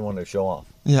 but I didn't want to show off.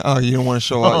 Yeah. Oh, you don't want to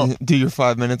show off? Do your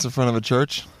 5 minutes in front of a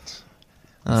church?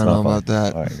 I don't know about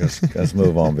that. All right, let's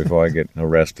move on before I get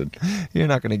arrested. You're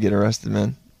not going to get arrested,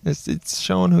 man. It's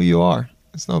showing who you are.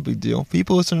 It's no big deal.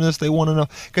 People listen to this, they want to know.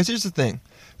 Because here's the thing.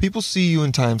 People see you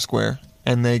in Times Square,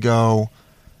 and they go,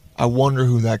 I wonder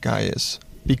who that guy is.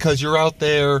 Because you're out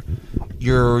there,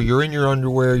 you're in your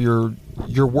underwear,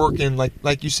 you're working,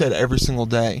 like you said, every single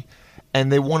day. And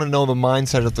they want to know the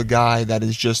mindset of the guy that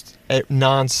is just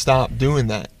nonstop doing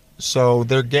that. So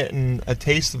they're getting a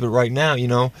taste of it right now, you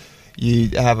know. You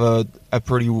have a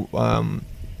pretty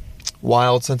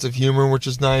wild sense of humor, which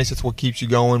is nice. It's what keeps you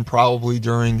going, probably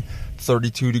during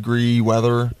 32-degree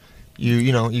weather.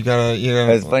 You gotta.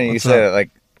 It's funny you say it. Like,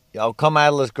 I'll come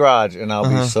out of this garage and I'll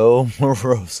be so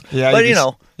morose. Yeah,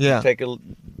 but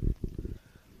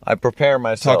I prepare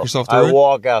myself. Talk yourself through I it?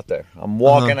 walk out there. I'm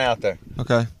walking out there.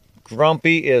 Okay.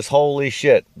 Grumpy is holy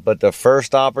shit, but the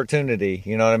first opportunity,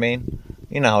 you know what I mean?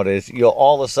 You know how it is. You'll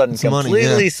all of a sudden It's money,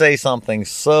 completely yeah. say something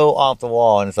so off the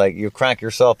wall, and it's like you crack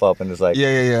yourself up, and it's like,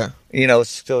 Yeah. you know,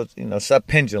 so it's that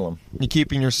pendulum. You're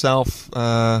keeping yourself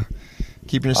I'm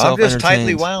just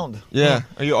tightly entertained. wound. Yeah.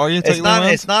 Are you It's tightly not.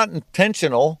 wound? It's not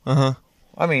intentional.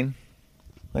 I mean,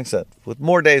 like I said, with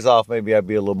more days off, maybe I'd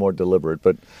be a little more deliberate.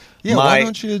 But Yeah. Why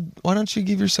don't you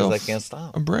give yourself I can't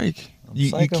stop. a break? You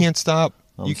psycho. can't stop.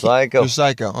 I'm psycho. You're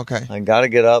psycho. Okay. I gotta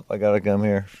get up. I gotta come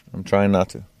here. I'm trying not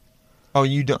to. Oh,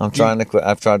 you don't. I'm trying to quit.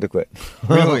 I've tried to quit.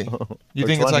 Really? You For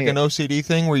think it's 20 like an OCD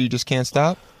thing where you just can't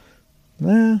stop?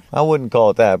 I wouldn't call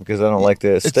it that because I don't like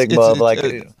the stigma of like.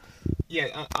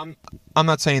 Yeah, I'm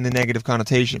not saying the negative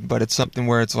connotation, but it's something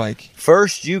where it's like,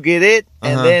 First you get it,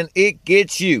 and then it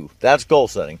gets you. That's goal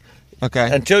setting. okay,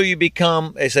 Until you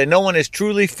become, they say, no one is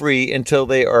truly free until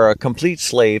they are a complete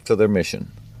slave to their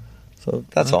mission. So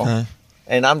that's all. okay.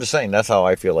 And I'm just saying that's how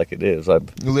I feel like it is.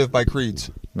 You live by creeds.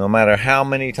 No matter how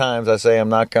many times I say I'm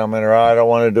not coming or I don't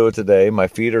want to do it today, my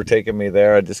feet are taking me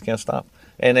there. I just can't stop.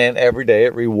 And then every day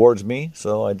it rewards me,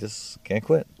 so I just can't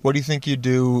quit. What do you think you'd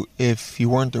do if you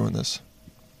weren't doing this?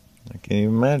 I can't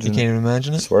even imagine. You can't even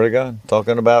imagine I it? swear to God.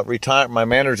 Talking about retire. My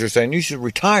manager saying, you should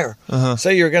retire.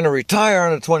 Say you're going to retire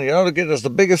on the 20th. You ought to get us the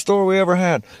biggest store we ever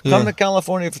had. Come to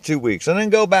California for 2 weeks and then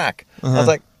go back. I was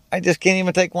like, I just can't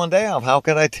even take one day off. How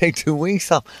can I take 2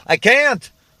 weeks off? I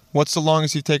can't. What's the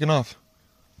longest you've taken off?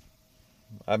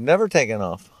 I've never taken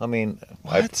off. I mean,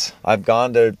 What? I've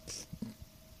gone to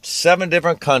 7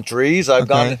 different countries. I've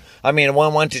gone. I mean,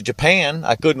 when I went to Japan,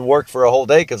 I couldn't work for a whole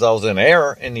day because I was in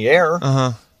the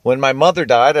air. When my mother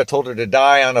died, I told her to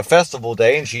die on a festival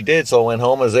day, and she did. So I went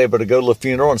home. I was able to go to the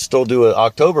funeral and still do an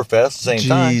Oktoberfest at the same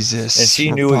time. Jesus. And she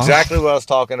knew exactly what I was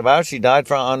talking about. She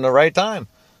died on the right time.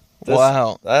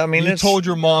 Wow. I mean, you told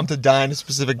your mom to die on a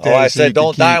specific day. Oh, I so you said, could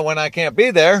don't die when I can't be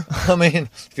there. I mean,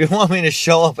 if you want me to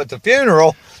show up at the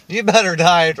funeral, you better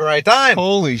die at the right time.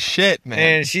 Holy shit, man.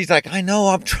 And she's like, I know,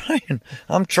 I'm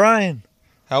trying.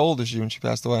 How old is she when she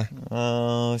passed away?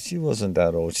 She wasn't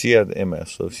that old. She had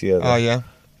MS, so she had. Oh, yeah?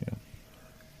 Yeah.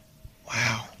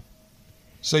 Wow.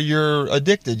 So you're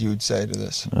addicted, you would say, to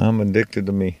this. I'm addicted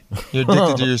to me. You're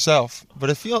addicted to yourself. But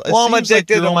it Well, I'm seems like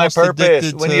addicted you're to my almost purpose.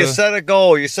 addicted When to- you set a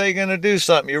goal, you say you're going to do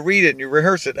something, you read it and you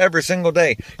rehearse it every single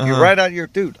day. You write out your,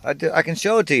 dude, I can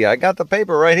show it to you. I got the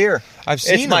paper right here. I've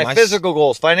seen It's my them. physical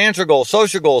goals, financial goals,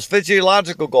 social goals,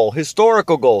 physiological goals,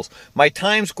 historical goals. My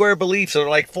Times Square beliefs are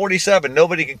like 47.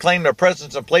 Nobody can claim their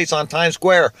presence and place on Times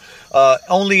Square.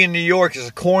 Only in New York is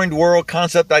a coined world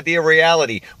concept, idea,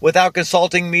 reality. Without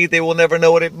consulting me, they will never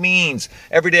know what it means.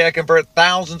 Every day I convert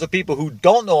thousands of people who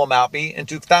don't know about me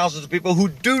into thousands of people who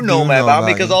do know about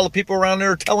me because all the people around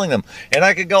there are telling them. And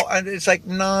I could go, and it's like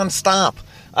nonstop.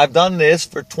 I've done this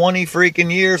for 20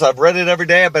 freaking years. I've read it every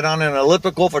day. I've been on an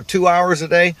elliptical for 2 hours a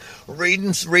day,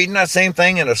 reading that same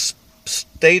thing in a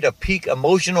state of peak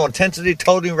emotional intensity,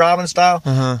 Tony Robbins style.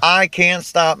 I can't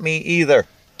stop me either.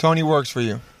 Tony works for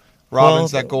you.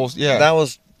 Robbins, that goals. Yeah. That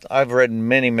was, I've read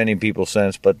many people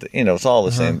since, but it's all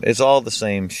the same. It's all the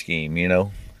same scheme,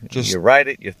 Just- you write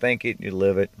it, you think it, you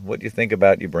live it. What you think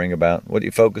about, you bring about. What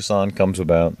you focus on comes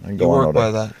about. I can go You on work all by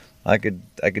day. that. I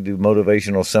could do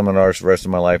motivational seminars for the rest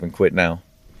of my life and quit now.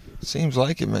 Seems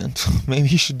like it, man. Maybe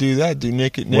you should do that. Do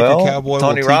Naked Well, Cowboy.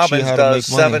 Tony will teach Robbins you how does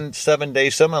to make money. 7-day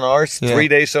seminars, Yeah.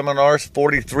 3-day seminars,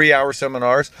 43-hour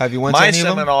seminars. Have you went to My any of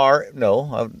them? seminar?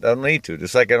 No, I don't need to.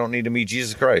 Just like I don't need to meet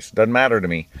Jesus Christ. Doesn't matter to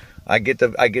me. I get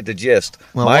the gist.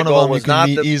 Well, My one of goal them you was can not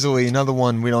meet to. easily. Another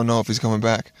one, we don't know if he's coming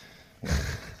back.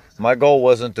 My goal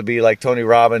wasn't to be like Tony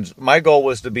Robbins. My goal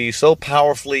was to be so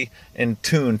powerfully in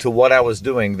tune to what I was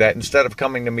doing that instead of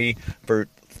coming to me for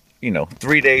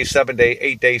 3 days, 7 day,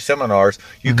 8 day seminars,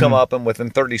 you come up and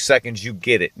within 30 seconds you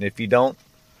get it. And if you don't,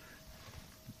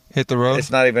 hit the road.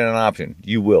 It's not even an option.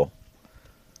 You will.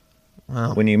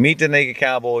 Wow. When you meet the Naked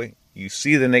Cowboy, you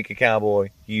see the Naked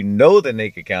Cowboy, you know the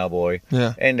Naked Cowboy,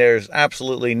 and there's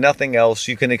absolutely nothing else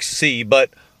you can see but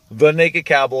the Naked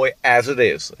Cowboy as it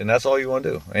is. And that's all you want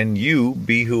to do. And you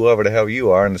be whoever the hell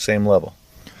you are on the same level.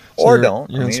 So or don't.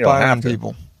 You're inspiring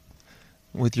people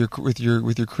with your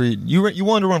creed. You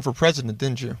wanted to run for president,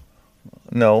 didn't you?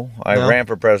 No, I ran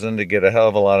for president to get a hell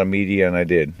of a lot of media, and I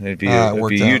did. If you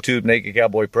YouTube Naked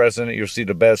Cowboy president, you'll see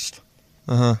the best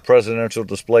presidential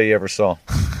display you ever saw.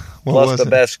 Plus the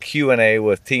best Q&A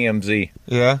with TMZ.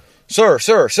 Yeah? Sir.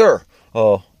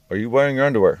 Are you wearing your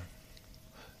underwear?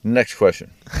 Next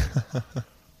question.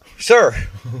 Sir.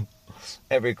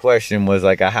 Every question was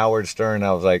like a Howard Stern.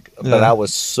 I was like, but I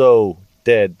was so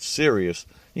dead serious.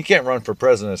 You can't run for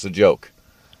president as a joke.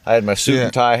 I had my suit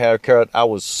and tie haircut. I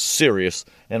was serious.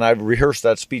 And I've rehearsed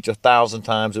that speech 1,000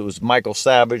 times. It was Michael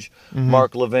Savage,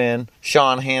 Mark Levin,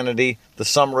 Sean Hannity, the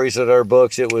summaries of their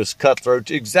books. It was Cutthroat.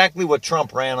 Exactly what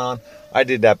Trump ran on. I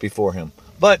did that before him.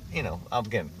 But,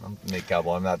 I'm Nate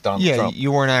Cowboy. I'm not Donald Trump. Yeah,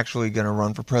 you weren't actually going to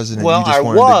run for president. Well, you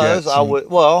just I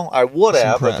was. I would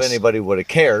have press. if anybody would have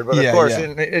cared. But, of course,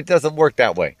 it doesn't work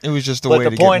that way. It was just a way to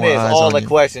get more eyes on you. But the point is, all the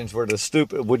questions were the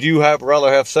stupid. Would you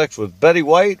rather have sex with Betty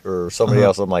White or somebody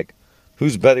else? I'm like,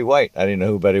 who's Betty White? I didn't know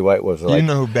who Betty White was. You didn't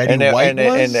know who Betty White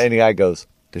was? And the guy goes,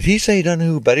 did he say he doesn't know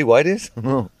who Betty White is?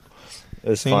 So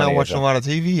you're not watching a lot of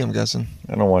TV, I'm guessing?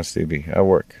 I don't watch TV. I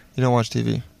work. You don't watch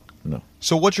TV? No.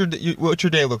 So what's your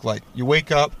day look like? You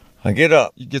wake up. I get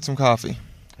up. You get some coffee.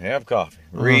 Have coffee.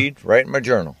 Read. Write in my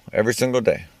journal every single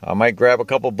day. I might grab a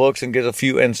couple books and get a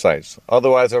few insights.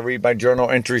 Otherwise, I read my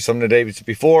journal entries from the days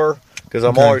before because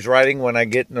I'm always writing when I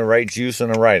get in the right juice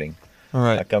in the writing. All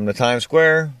right. I come to Times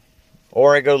Square,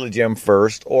 or I go to the gym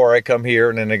first, or I come here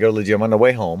and then I go to the gym on the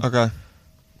way home. Okay.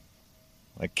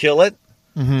 I kill it.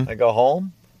 I go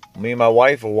home. Me and my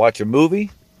wife will watch a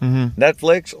movie.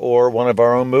 Netflix or one of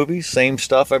our own movies. Same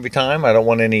stuff every time. I don't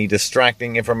want any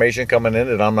distracting information coming in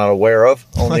that I'm not aware of.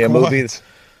 Only like a movie. What?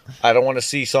 I don't want to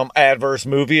see some adverse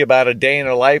movie about a day in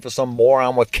the life of some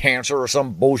moron with cancer or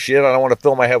some bullshit. I don't want to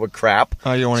fill my head with crap.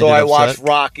 Oh, you don't want so to get I upset? watched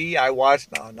Rocky.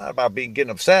 Not about getting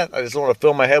upset. I just want to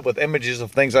fill my head with images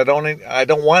of things I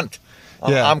don't want.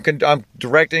 I'm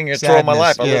directing and control my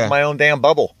life. I live in my own damn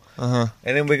bubble. And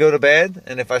then we go to bed,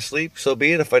 and if I sleep, so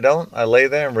be it. If I don't, I lay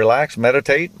there and relax,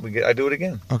 meditate. I do it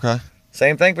again. Okay.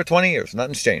 Same thing for 20 years.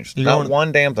 Nothing's changed. Not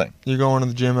one damn thing. You're going to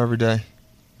the gym every day?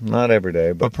 Not every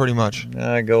day, but pretty much.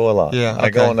 I go a lot. Yeah, okay. I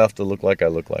go enough to look like I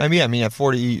look like. I mean, at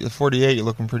 48, you're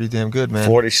looking pretty damn good, man.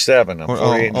 47. I'm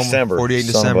 48 in December. 48 in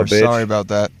December. Sorry about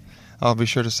that. I'll be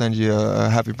sure to send you a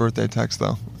happy birthday text,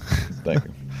 though. Thank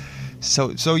you.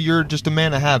 So you're just a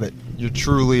man of habit. You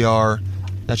truly are.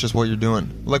 That's just what you're doing.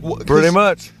 Pretty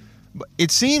much.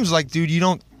 It seems like, dude, you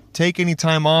don't take any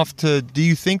time off to. Do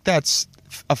you think that's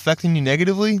affecting you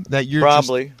negatively? That you're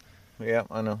probably. Yeah,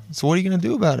 I know. So what are you gonna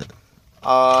do about it?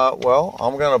 Well,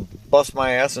 I'm gonna bust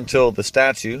my ass until the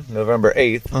statue, November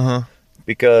 8th,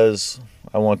 because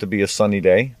I want it to be a sunny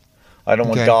day. I don't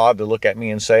want God to look at me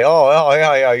and say, "Oh,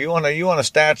 yeah, you want a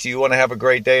statue? You want to have a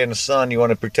great day in the sun? You want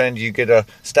to pretend you get a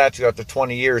statue after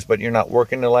 20 years, but you're not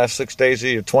working the last 6 days of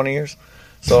your 20 years?"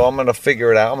 So I'm going to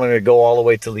figure it out. I'm going to go all the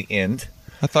way till the end.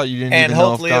 I thought you didn't and even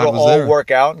know if God was there. And hopefully it'll all work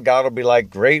out, and God will be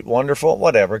like, great, wonderful,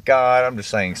 whatever. God, I'm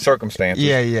just saying, circumstances.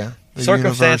 Yeah. The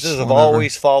circumstances have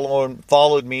always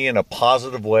followed me in a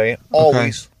positive way.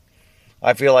 Always. Okay.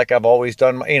 I feel like I've always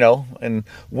done, and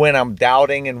when I'm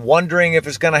doubting and wondering if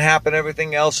it's going to happen,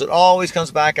 everything else, it always comes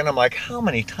back, and I'm like, how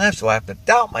many times do I have to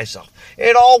doubt myself?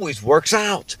 It always works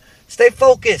out. Stay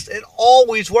focused. It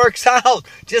always works out.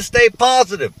 Just stay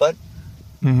positive. But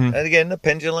and again, the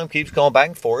pendulum keeps going back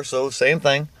and forth. So same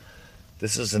thing.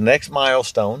 This is the next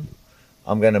milestone.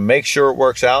 I'm going to make sure it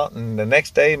works out. And the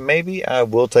next day, maybe I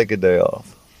will take a day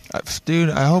off. Dude,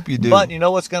 I hope you do. But you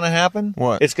know what's going to happen?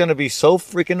 What? It's going to be so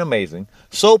freaking amazing,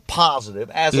 so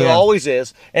positive, as it always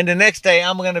is. And the next day,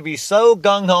 I'm going to be so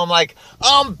gung-ho. I'm like,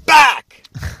 I'm back.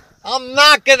 I'm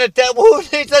not going to tell who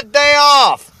needs a day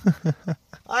off.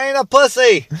 I ain't a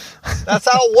pussy. That's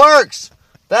how it works.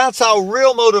 That's how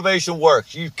real motivation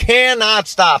works. You cannot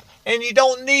stop, and you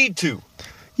don't need to.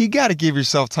 You got to give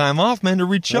yourself time off, man, to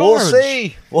recharge.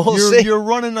 We'll see. You're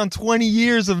running on 20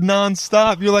 years of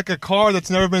nonstop. You're like a car that's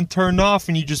never been turned off,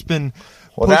 and you've just been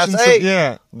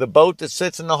Well, the boat that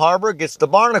sits in the harbor gets the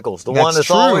barnacles. The one that's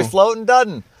true. always floating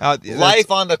doesn't.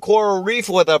 Life on the coral reef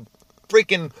with a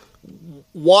freaking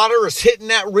water is hitting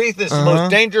that reef. It's the most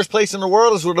dangerous place in the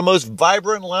world. It's where the most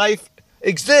vibrant life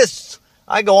exists.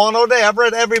 I go on all day. I've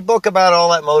read every book about all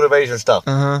that motivation stuff.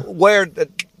 Where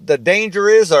the danger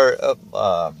is, or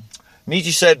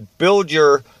Nietzsche said, build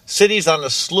your cities on the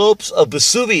slopes of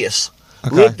Vesuvius.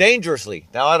 Okay. Live dangerously.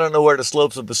 Now, I don't know where the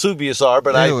slopes of Vesuvius are,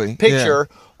 but I picture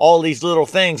all these little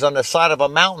things on the side of a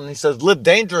mountain. He says, live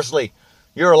dangerously.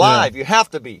 You're alive. You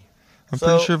have to be. I'm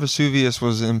pretty sure Vesuvius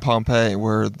was in Pompeii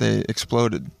where they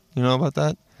exploded. You know about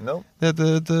that? No.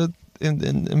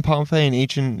 In Pompeii, in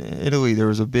ancient Italy, there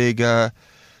was a big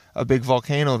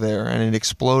volcano there, and it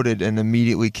exploded and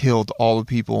immediately killed all the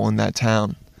people in that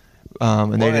town.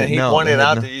 And they didn't know. He pointed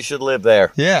out that you should live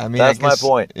there. Yeah, I mean, that's my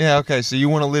point. Yeah, okay, so you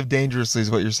want to live dangerously is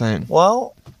what you're saying.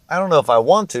 Well, I don't know if I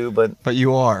want to, but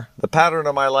you are. The pattern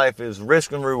of my life is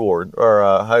risk and reward, or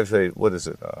how do you say? What is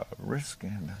it? Risk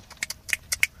and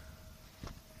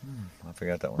I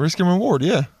forgot that one. Risk and reward,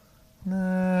 yeah.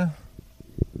 Nah.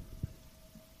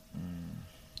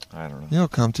 I don't know. It'll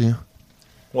come to you.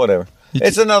 Whatever.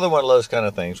 It's another one of those kind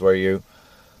of things where you're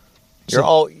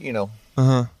all,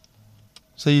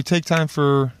 So you take time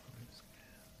for...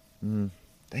 Damn.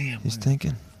 He's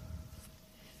thinking.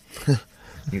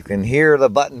 You can hear the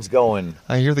buttons going.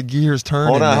 I hear the gears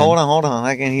turning. Hold on.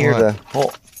 I can hear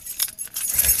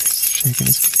shaking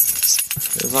his keys.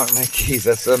 Those aren't my keys.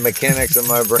 That's the mechanics of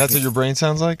my brain. That's what your brain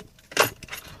sounds like?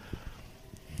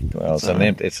 Well,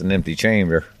 it's an empty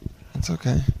chamber. It's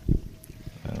okay.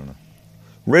 I don't know.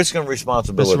 Risk and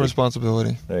responsibility. Risk and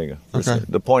responsibility. There you go. Okay.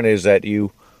 The point is that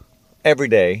you, every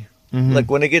day,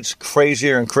 like when it gets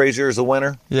crazier and crazier as the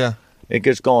winter, it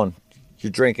gets going.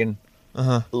 You're drinking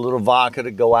a little vodka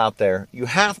to go out there. You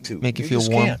have to. Make you feel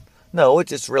warm. Can't. No, it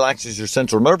just relaxes your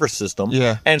central nervous system.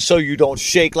 Yeah. And so you don't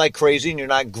shake like crazy and you're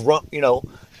not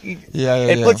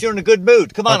It puts you in a good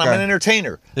mood. Come on, I'm an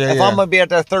entertainer. Yeah, if I'm going to be out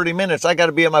there 30 minutes, I got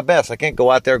to be at my best. I can't go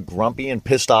out there grumpy and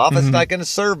pissed off. It's not going to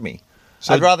serve me.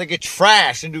 So I'd rather get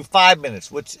trashed and do 5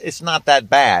 minutes, which it's not that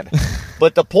bad.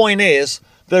 But the point is,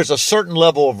 there's a certain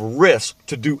level of risk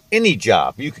to do any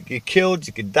job. You could get killed,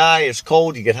 you could die, it's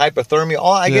cold, you get hypothermia.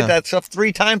 I get that stuff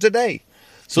 3 times a day.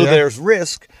 So there's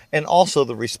risk and also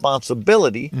the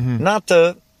responsibility not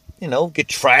to, get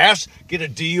trashed, get a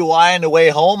DUI on the way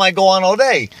home. I go on all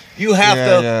day. You have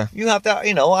to,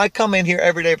 I come in here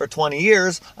every day for 20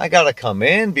 years. I got to come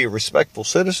in, be a respectful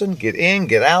citizen, get in,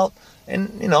 get out.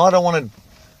 And, I don't want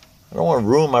to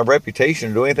ruin my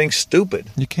reputation or do anything stupid.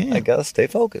 You can't. I got to stay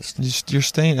focused. You're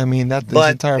staying,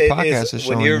 this entire podcast is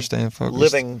showing you're staying focused.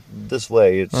 Living this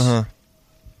way, it's you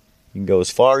can go as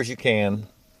far as you can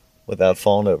without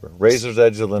falling over. Razor's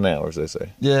edge of the now, as they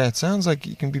say. Yeah, it sounds like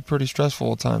it can be pretty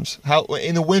stressful at times. How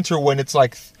in the winter when it's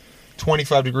like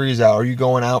 25 degrees out, are you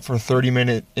going out for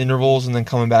 30-minute intervals and then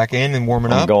coming back in and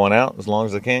warming up? I'm going out as long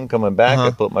as I can, coming back.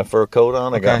 I put my fur coat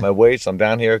on. I got my weights. I'm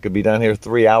down here. I could be down here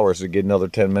 3 hours to get another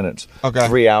 10 minutes. Okay.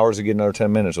 3 hours to get another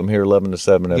 10 minutes. I'm here 11 to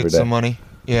 7 every day. Get some money.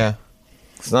 Yeah.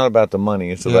 It's not about the money.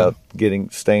 It's about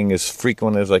staying as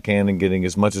frequent as I can and getting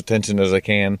as much attention as I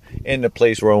can in the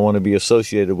place where I want to be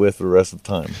associated with for the rest of the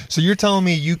time. So you're telling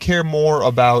me you care more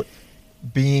about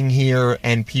being here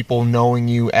and people knowing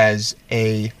you as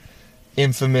a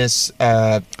infamous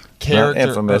character? Not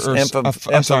infamous.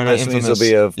 Infamous means to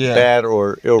be a bad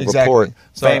or ill report.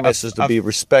 So famous is to be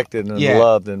respected and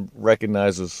loved and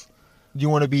recognized as... You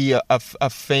want to be a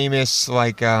famous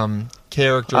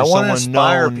character. I want to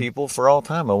inspire people for all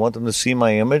time. I want them to see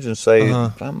my image and say,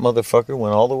 that motherfucker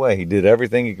went all the way. He did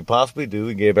everything he could possibly do.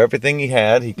 He gave everything he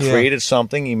had. He created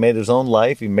something. He made his own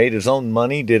life. He made his own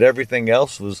money. Did everything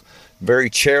else. Was very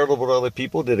charitable to other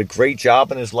people. Did a great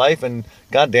job in his life. And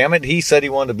God damn it, he said he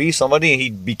wanted to be somebody. And he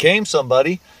became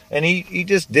somebody. And he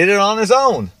just did it on his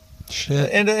own.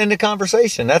 Shit. In the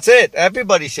conversation. That's it.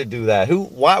 Everybody should do that.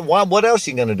 Why? What else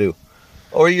are you going to do?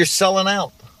 Or you're selling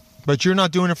out. But you're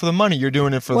not doing it for the money. You're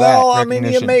doing it for that recognition. Well, I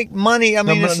mean, you make money. I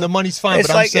mean, the money's fine,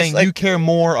 but I'm saying you care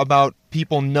more about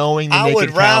people knowing the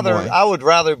naked cowboy. I would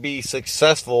rather be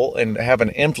successful and have an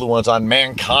influence on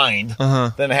mankind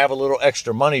than have a little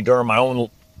extra money during my own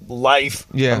life.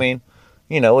 Yeah. I mean,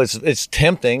 it's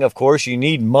tempting. Of course, you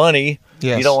need money.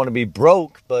 Yes. You don't want to be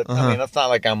broke, but I mean, that's not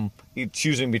like I'm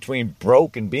choosing between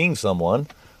broke and being someone.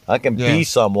 I can be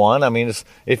someone. I mean,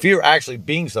 if you're actually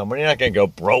being someone, you're not going to go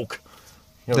broke.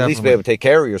 At least be able to take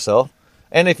care of yourself.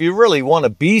 And if you really want to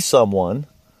be someone,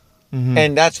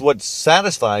 and that's what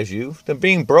satisfies you, then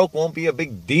being broke won't be a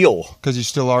big deal. Because you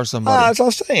still are somebody. That's what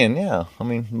I'm saying, yeah. I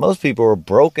mean, most people are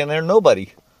broke and they're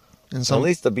nobody. And at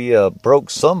least to be a broke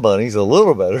somebody's a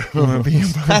little better.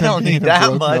 I don't need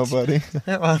that much.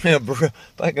 If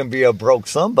I can be a broke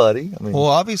somebody, I mean, well,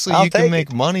 obviously you can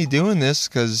make money doing this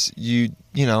because you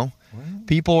know,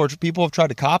 people have tried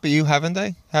to copy you, haven't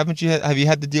they? Haven't you? Have you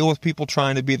had to deal with people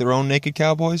trying to be their own Naked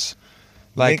Cowboys?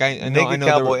 Like I know Naked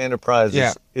Cowboy Enterprise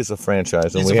is a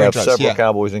franchise, and we have several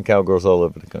cowboys and cowgirls all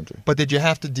over the country. But did you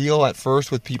have to deal at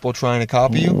first with people trying to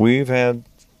copy you? We've had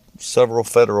several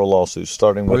federal lawsuits,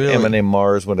 starting with M&M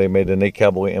Mars when they made the Naked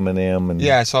Cowboy M&M. And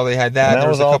I saw they had that. There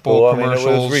was a couple of commercials. I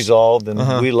mean, it was resolved,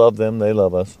 and we love them. They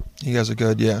love us. You guys are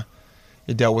good, yeah.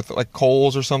 You dealt with like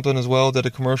Kohl's or something as well. Did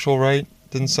a commercial, right?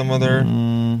 Didn't some other? I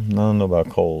don't know about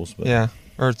Kohl's, but yeah,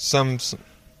 or some.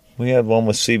 We had one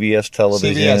with CBS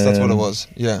television. CBS, that's what it was.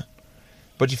 Yeah.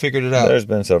 But you figured it out. There's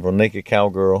been several. Naked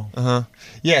Cowgirl.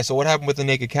 Yeah, so what happened with the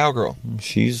Naked Cowgirl?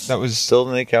 That was still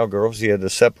the Naked Cowgirl. She had to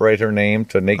separate her name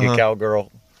to Naked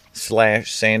Cowgirl /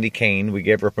 Sandy Kane. We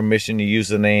gave her permission to use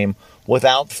the name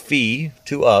without fee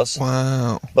to us.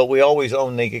 Wow. But we always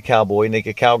own Naked Cowboy.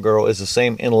 Naked Cowgirl is the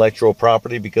same intellectual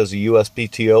property because the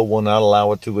USPTO will not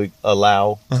allow it to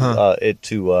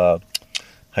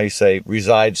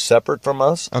reside separate from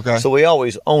us. Okay. So we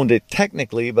always owned it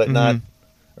technically, but not...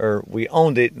 Or we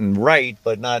owned it in right,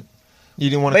 but not. You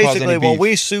didn't want to cause any beef. Basically, when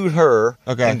we sued her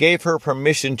and gave her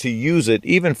permission to use it,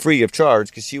 even free of charge,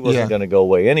 because she wasn't going to go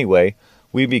away anyway,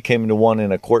 we became the one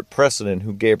in a court precedent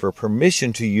who gave her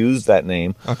permission to use that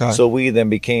name. Okay. So we then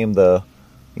became the,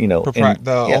 owner of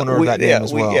that name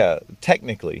as well.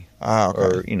 Technically.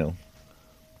 Or, in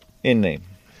name.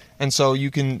 And so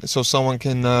someone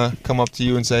can come up to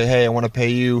you and say, hey, I want to pay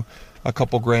you a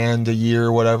couple grand a year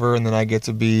or whatever, and then I get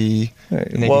to be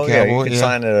Naked Cowboy. You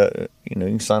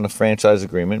can sign a franchise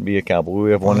agreement, be a cowboy. We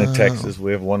have one in Texas,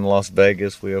 we have one in Las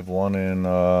Vegas, we have one in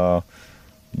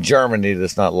Germany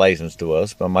that's not licensed to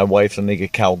us. But my wife's a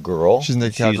Naked Cowgirl.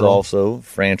 She's also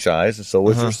franchised, and so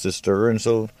is her sister, and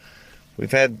so we've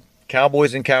had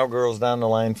cowboys and cowgirls down the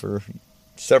line for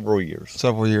several years.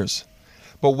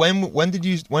 But when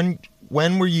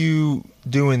were you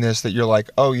doing this that you're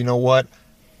like, oh, you know what?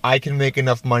 I can make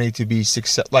enough money to be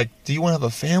successful. Like, do you want to have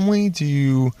a family? Do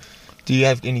you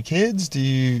have any kids? Do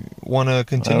you want to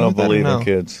continue? I don't believe in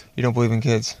kids. You don't believe in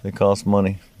kids? They cost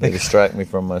money. They distract me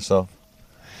from myself.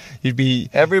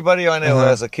 Everybody I know who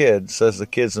has a kid says the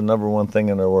kid's the number one thing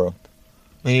in their world.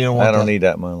 And you don't want I don't need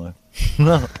that in my life.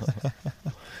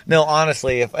 No,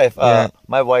 honestly, if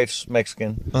my wife's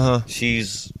Mexican,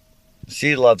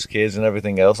 she loves kids and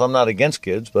everything else. I'm not against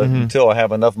kids, but until I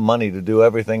have enough money to do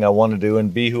everything I want to do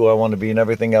and be who I want to be and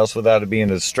everything else without it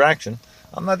being a distraction,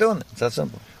 I'm not doing it. It's that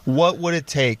simple. What would it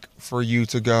take for you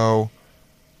to go,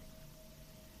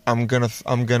 I'm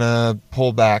gonna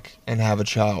pull back and have a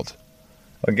child?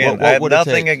 Again, I have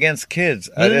nothing against kids.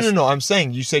 No. I'm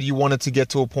saying you said you wanted to get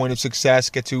to a point of success,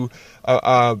 get to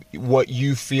what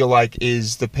you feel like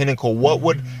is the pinnacle. What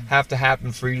would have to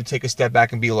happen for you to take a step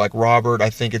back and be like, Robert,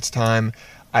 I think it's time.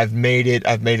 I've made it.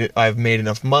 I've made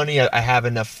enough money. I have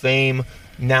enough fame.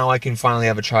 Now I can finally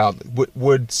have a child.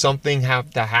 Would something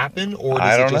have to happen, or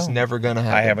is it just never going to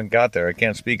happen? I haven't got there. I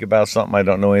can't speak about something I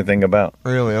don't know anything about.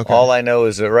 Really? Okay. All I know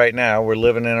is that right now we're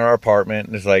living in our apartment,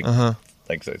 and it's like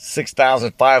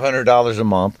 $6,500 a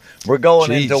month. We're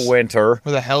going into winter.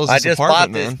 Where the hell is this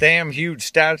apartment, this damn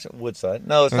huge Woodside.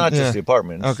 No, it's not just the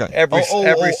apartment. It's okay. Every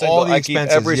single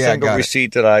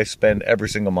receipt that I spend every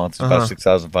single month is about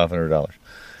 $6,500.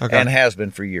 Okay. And has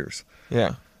been for years.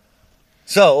 Yeah.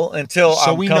 So until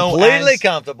I'm completely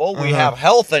comfortable, we have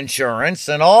health insurance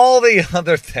and all the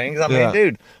other things. I mean,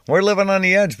 dude, we're living on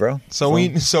the edge, bro.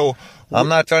 I'm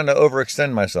not trying to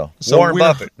overextend myself. Warren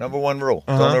Buffett, number one rule: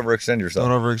 don't overextend yourself.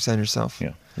 Don't overextend yourself.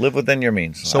 Yeah, live within your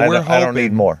means. So I don't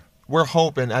need more. We're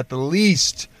hoping at the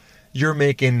least you're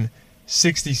making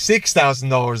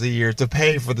 $66,000 a year to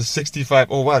pay for the 65.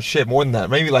 Oh wow, shit, more than that.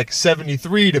 Maybe like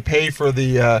 73 to pay for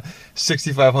the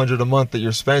 $6,500 a month that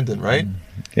you're spending, right?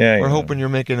 Yeah. We're hoping you're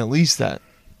making at least that.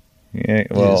 Yeah.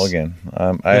 Well, again,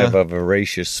 I have a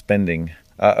voracious spending.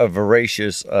 A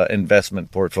voracious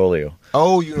investment portfolio.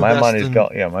 Oh, you invest my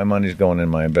money's going in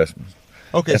my investments.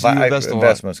 Okay, so you invest a lot.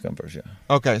 Investments come first, yeah.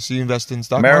 Okay, so you invest in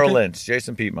stock Merrill market? Lynch,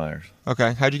 Jason Pete Myers.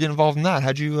 Okay, how'd you get involved in that?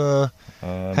 I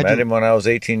met him when I was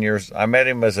 18 years. I met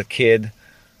him as a kid.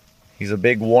 He's a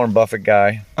big Warren Buffett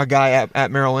guy. A guy at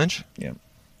Merrill Lynch? Yeah.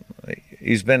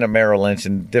 He's been at Merrill Lynch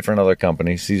and different other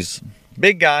companies. He's a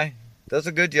big guy, does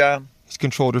a good job. He's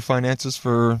controlled your finances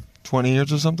for 20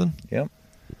 years or something? Yep.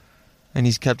 And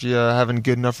he's kept you having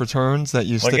good enough returns that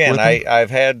you stick with him? Again, I've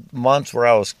had months where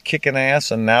I was kicking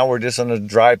ass, and now we're just in a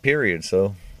dry period.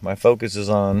 So my focus is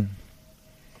on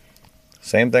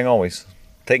same thing always.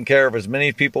 taking care of as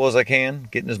many people as I can,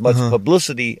 getting as much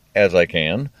publicity as I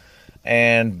can,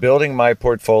 and building my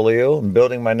portfolio and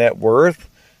building my net worth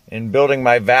and building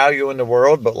my value in the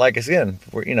world. But like I said,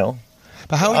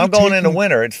 but how I'm going into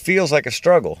winter. It feels like a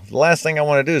struggle. The last thing I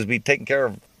want to do is be taking care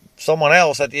of someone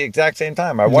else at the exact same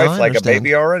time. My wife's like a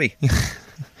baby already. You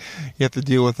have to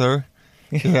deal with her.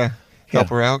 Yeah. Help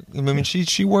her out. I mean,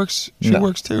 she works. She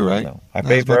works too, right? No, I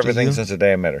paid for everything since the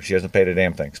day I met her. She hasn't paid a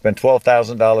damn thing. Spent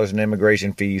 $12,000 in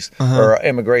immigration fees or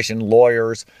immigration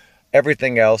lawyers,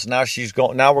 everything else. Now she's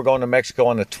going. Now we're going to Mexico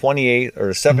on the 28th or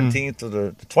the 17th to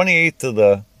the 28th to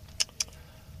the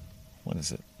what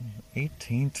is it?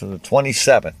 18th to the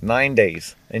 27th. 9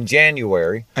 days in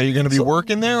January. Are you going to be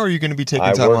working there, or are you going to be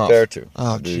taking time off? I work there too.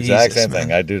 Oh, the exact same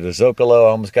thing. I do the Zocalo.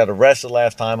 I almost got arrested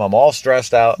last time. I'm all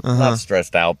stressed out. Not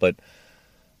stressed out, but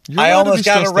I almost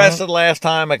got arrested last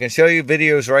time. I can show you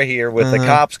videos right here with the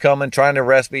cops coming, trying to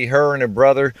arrest me, her and her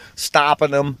brother,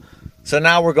 stopping them. So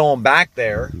now we're going back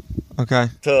there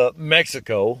to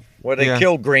Mexico, where they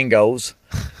kill gringos.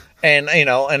 And, and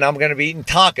I'm going to be eating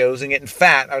tacos and getting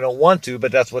fat. I don't want to,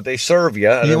 but that's what they serve you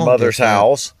at their mother's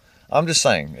house. I'm just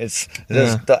saying,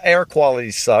 the air quality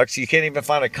sucks. You can't even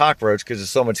find a cockroach because there's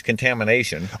so much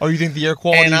contamination. Oh, you think the air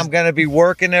quality? And I'm going to be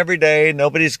working every day.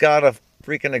 Nobody's got a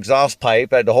freaking exhaust pipe.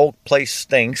 The whole place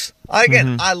stinks.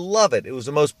 I love it. It was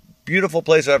the most beautiful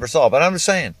place I ever saw. But I'm just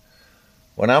saying,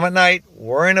 when I'm at night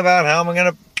worrying about how am I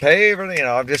going to pay for,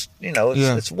 I'm just,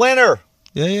 it's winter.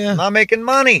 Yeah. I'm not making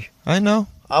money. I know.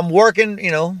 I'm working,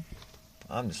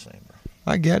 I'm just saying, bro.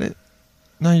 I get it.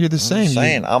 No, you're the same. I'm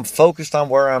saying, I'm focused on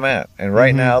where I'm at. And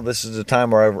right now, this is the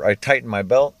time where I tighten my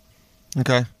belt.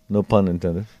 Okay. No pun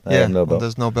intended. I have no belt.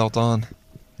 There's no belt on.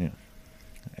 Yeah.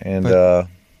 And,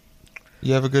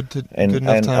 you have a good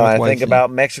enough time with I wifey. think about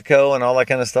Mexico and all that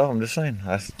kind of stuff. I'm just saying,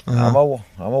 I'm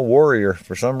a warrior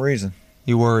for some reason.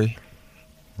 You worry.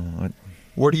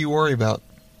 What do you worry about?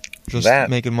 Just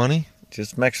making money?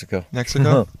 Just Mexico.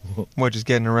 Mexico? What, just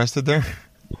getting arrested there?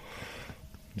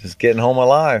 Just getting home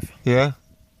alive. Yeah?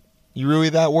 You really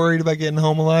that worried about getting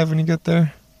home alive when you get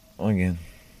there? Again.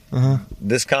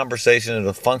 This conversation is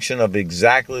a function of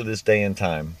exactly this day and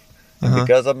time. And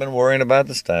because I've been worrying about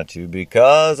the statue,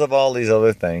 because of all these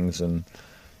other things, and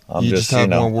I'm just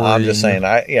saying,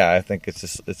 I think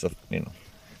it's a it's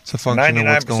a function 99% of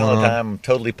what's going on. of the time, I'm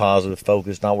totally positive,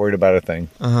 focused, not worried about a thing.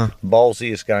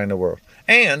 Ballsiest guy in the world.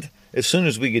 And as soon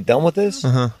as we get done with this,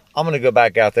 I'm going to go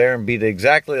back out there and be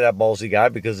exactly that ballsy guy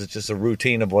because it's just a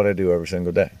routine of what I do every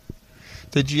single day.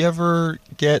 Did you ever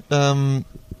get,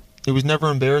 it was never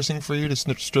embarrassing for you to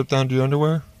strip down to your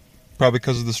underwear? Probably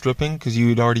because of the stripping? Because you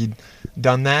had already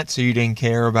done that, so you didn't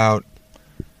care about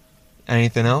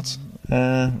anything else?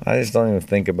 I just don't even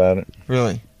think about it.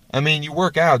 Really? I mean, you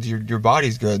work out, your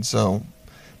body's good, so...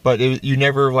 But you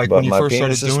never, like, when you first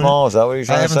started doing small, is that what you're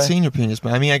trying to say? I haven't seen your penis,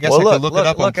 but I mean, I guess I could look it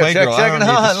up on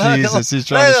Playgirl. Jesus, he's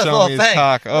trying to show me his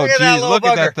cock. Oh, geez, look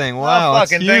at that thing. Wow, it's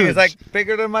huge. Thing is like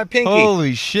bigger than my pinky.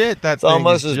 Holy shit, that's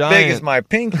almost as big as my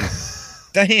pinky.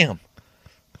 Damn.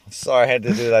 Sorry I had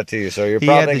to do that to you. So you're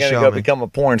probably going to go become a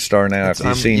porn star now after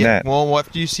you've seen that. Well,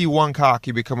 after you see one cock,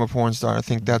 you become a porn star. I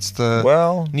think that's the...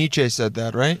 Well... Nietzsche said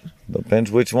that, right?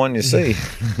 Depends which one you see.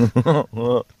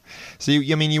 So,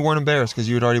 you weren't embarrassed because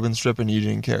you had already been stripping and you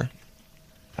didn't care?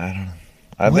 I don't know.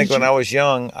 I think when I was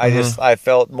young, I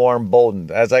felt more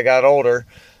emboldened. As I got older,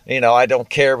 I don't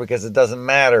care because it doesn't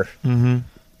matter.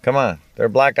 Come on. There are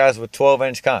black guys with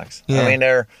 12-inch cocks. Yeah. I mean,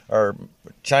 there are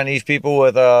Chinese people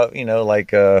with,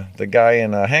 the guy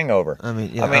in Hangover.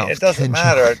 It doesn't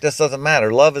matter. It just doesn't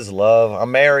matter. Love is love.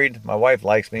 I'm married. My wife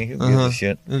likes me. Who gives a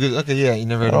shit? Okay, yeah, you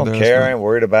never. I don't care. I ain't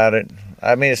worried about it.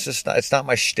 I mean, it's not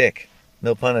my shtick.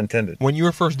 No pun intended. When you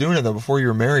were first doing it, though, before you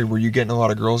were married, were you getting a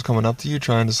lot of girls coming up to you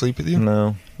trying to sleep with you?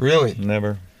 No. Really?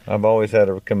 Never. I've always had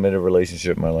a committed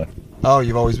relationship in my life. Oh,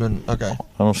 you've always been... Okay.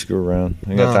 I don't screw around.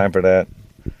 I ain't got time for that.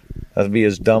 That'd be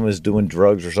as dumb as doing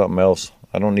drugs or something else.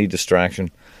 I don't need distraction.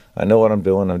 I know what I'm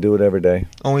doing. I do it every day.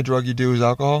 Only drug you do is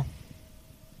alcohol?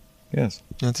 Yes.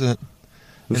 That's it.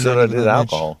 Who said I did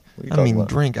alcohol?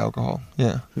 Drink alcohol.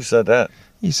 Yeah. Who said that?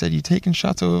 You said you're taking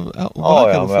shots of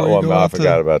vodka before you go out. I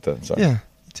forgot about that. Sorry. Yeah.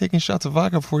 You're taking shots of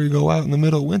vodka before you go out in the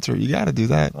middle of winter. You got to do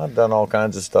that. I've done all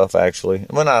kinds of stuff, actually.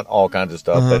 Well, not all kinds of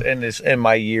stuff, but in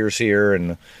my years here,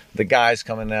 and the guys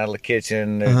coming out of the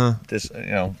kitchen,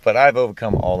 but I've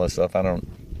overcome all that stuff.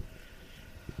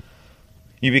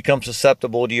 You become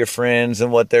susceptible to your friends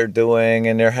and what they're doing,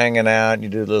 and they're hanging out, and you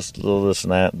do this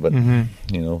and that, but,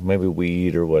 maybe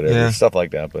weed or whatever, stuff like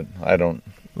that, but I don't.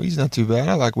 Weed's not too bad.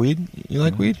 I like weed. You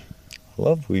like weed? I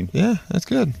love weed. Yeah, that's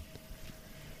good.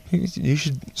 You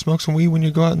should smoke some weed when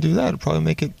you go out and do that. It'll probably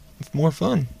make it more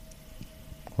fun.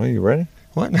 Well, you ready?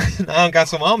 What? I don't got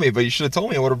some on me, but you should have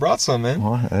told me. I would have brought some, man.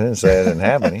 Well, I didn't say I didn't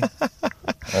have any.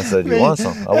 I said you want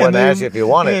some. I wouldn't ask you if you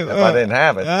wanted it if I didn't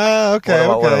have it. Okay.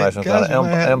 What am I, some kind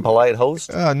of impolite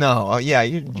host? No. Yeah,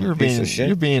 you're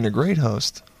being a great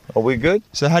host. Are we good?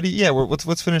 So how do you? Yeah,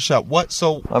 let's finish up. What?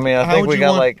 So I mean, I think we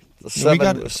got like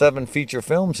seven feature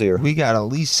films here. We got at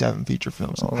least 7 feature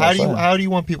films. How do you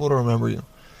want people to remember you?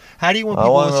 How do you want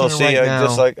people to listening right now?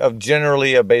 Just like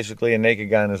generally basically a naked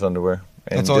guy in his underwear.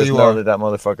 And that's all just you know are. that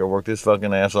mother fucker worked his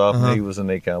fucking ass off and he was a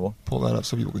naked cowboy. Pull that up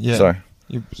so people. Yeah. Sorry.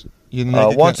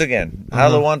 Once again, how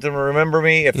do I want them to remember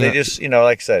me? If they just,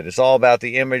 like I said, it's all about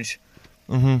the image.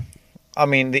 Mm-hmm. I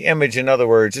mean, the image, in other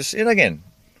words,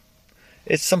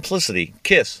 it's simplicity.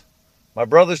 Kiss. My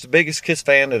brother's the biggest Kiss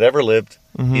fan that ever lived.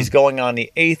 Mm-hmm. He's going on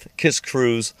the 8th Kiss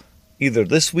cruise, either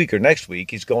this week or next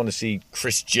week. He's going to see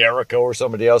Chris Jericho or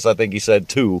somebody else. I think he said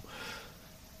 2.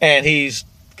 And he's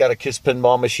got a Kiss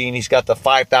pinball machine. He's got the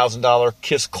 $5,000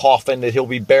 Kiss coffin that he'll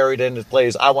be buried in that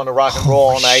plays "I Want to Rock and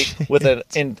Roll All Night" with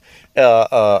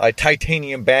a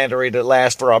titanium battery that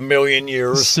lasts for 1,000,000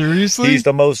 years. Seriously? He's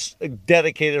the most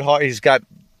dedicated heart. He's got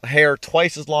hair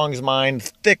twice as long as mine,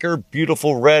 thicker,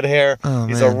 beautiful red hair. Oh,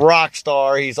 he's a rock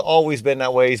star. He's always been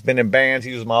that way. He's been in bands.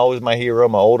 He was always my hero.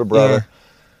 My older brother. Yeah.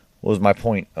 What was my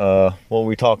point? What were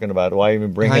we talking about? Why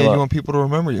even bring him up? How do you want people to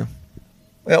remember you?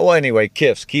 Well, anyway,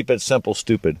 Kiss. Keep it simple,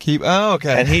 stupid.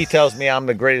 Okay. And he tells me I'm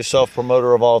the greatest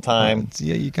self-promoter of all time.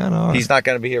 Yeah, you kind of are. He's not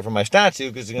going to be here for my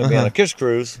statue because he's going to be on a Kiss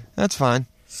cruise. That's fine.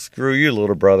 Screw you,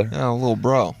 little brother. Oh, little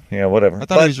bro. Yeah, whatever. I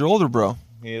thought he was your older bro.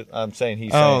 I'm saying screw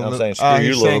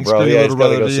you, little bro. Yeah, he's got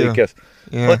to go see Kiss.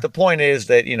 Yeah. But the point is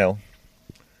that,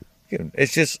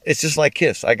 it's just like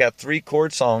Kiss. I got 3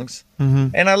 chord songs,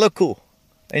 and I look cool.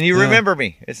 And you remember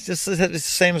me. It's the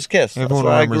same as Kiss. That's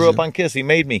why I grew up on Kiss. He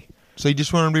made me. So you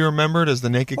just want to be remembered as the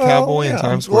naked cowboy in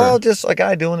Times Square? Well, just a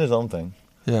guy doing his own thing.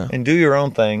 Yeah. And do your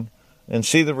own thing and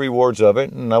see the rewards of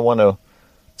it. And I want to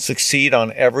succeed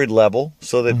on every level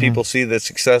so that people see that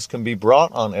success can be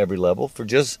brought on every level for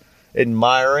just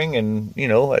admiring and,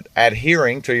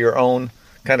 adhering to your own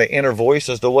kind of inner voice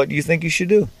as to what you think you should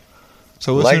do.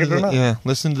 So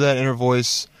listen to that inner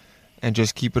voice and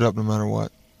just keep it up no matter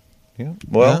what. Yeah.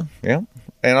 Well, yeah.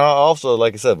 And I also,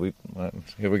 like I said,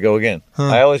 here we go again.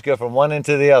 I always go from one end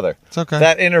to the other. It's okay.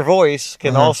 That inner voice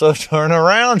can also turn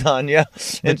around on you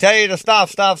and tell you to stop.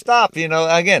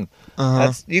 Again,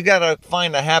 you got to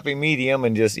find a happy medium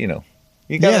and just, you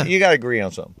got to agree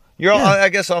on something. I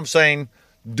guess I'm saying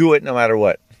do it no matter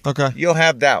what. Okay. You'll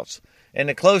have doubts. And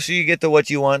the closer you get to what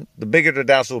you want, the bigger the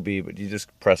doubts will be, but you just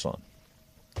press on.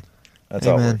 That's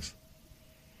how it works.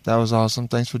 That was awesome.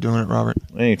 Thanks for doing it, Robert.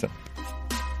 Anytime.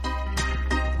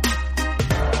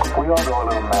 We all go a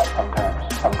little mad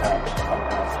sometimes.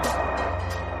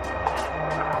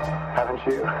 Haven't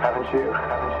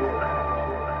you?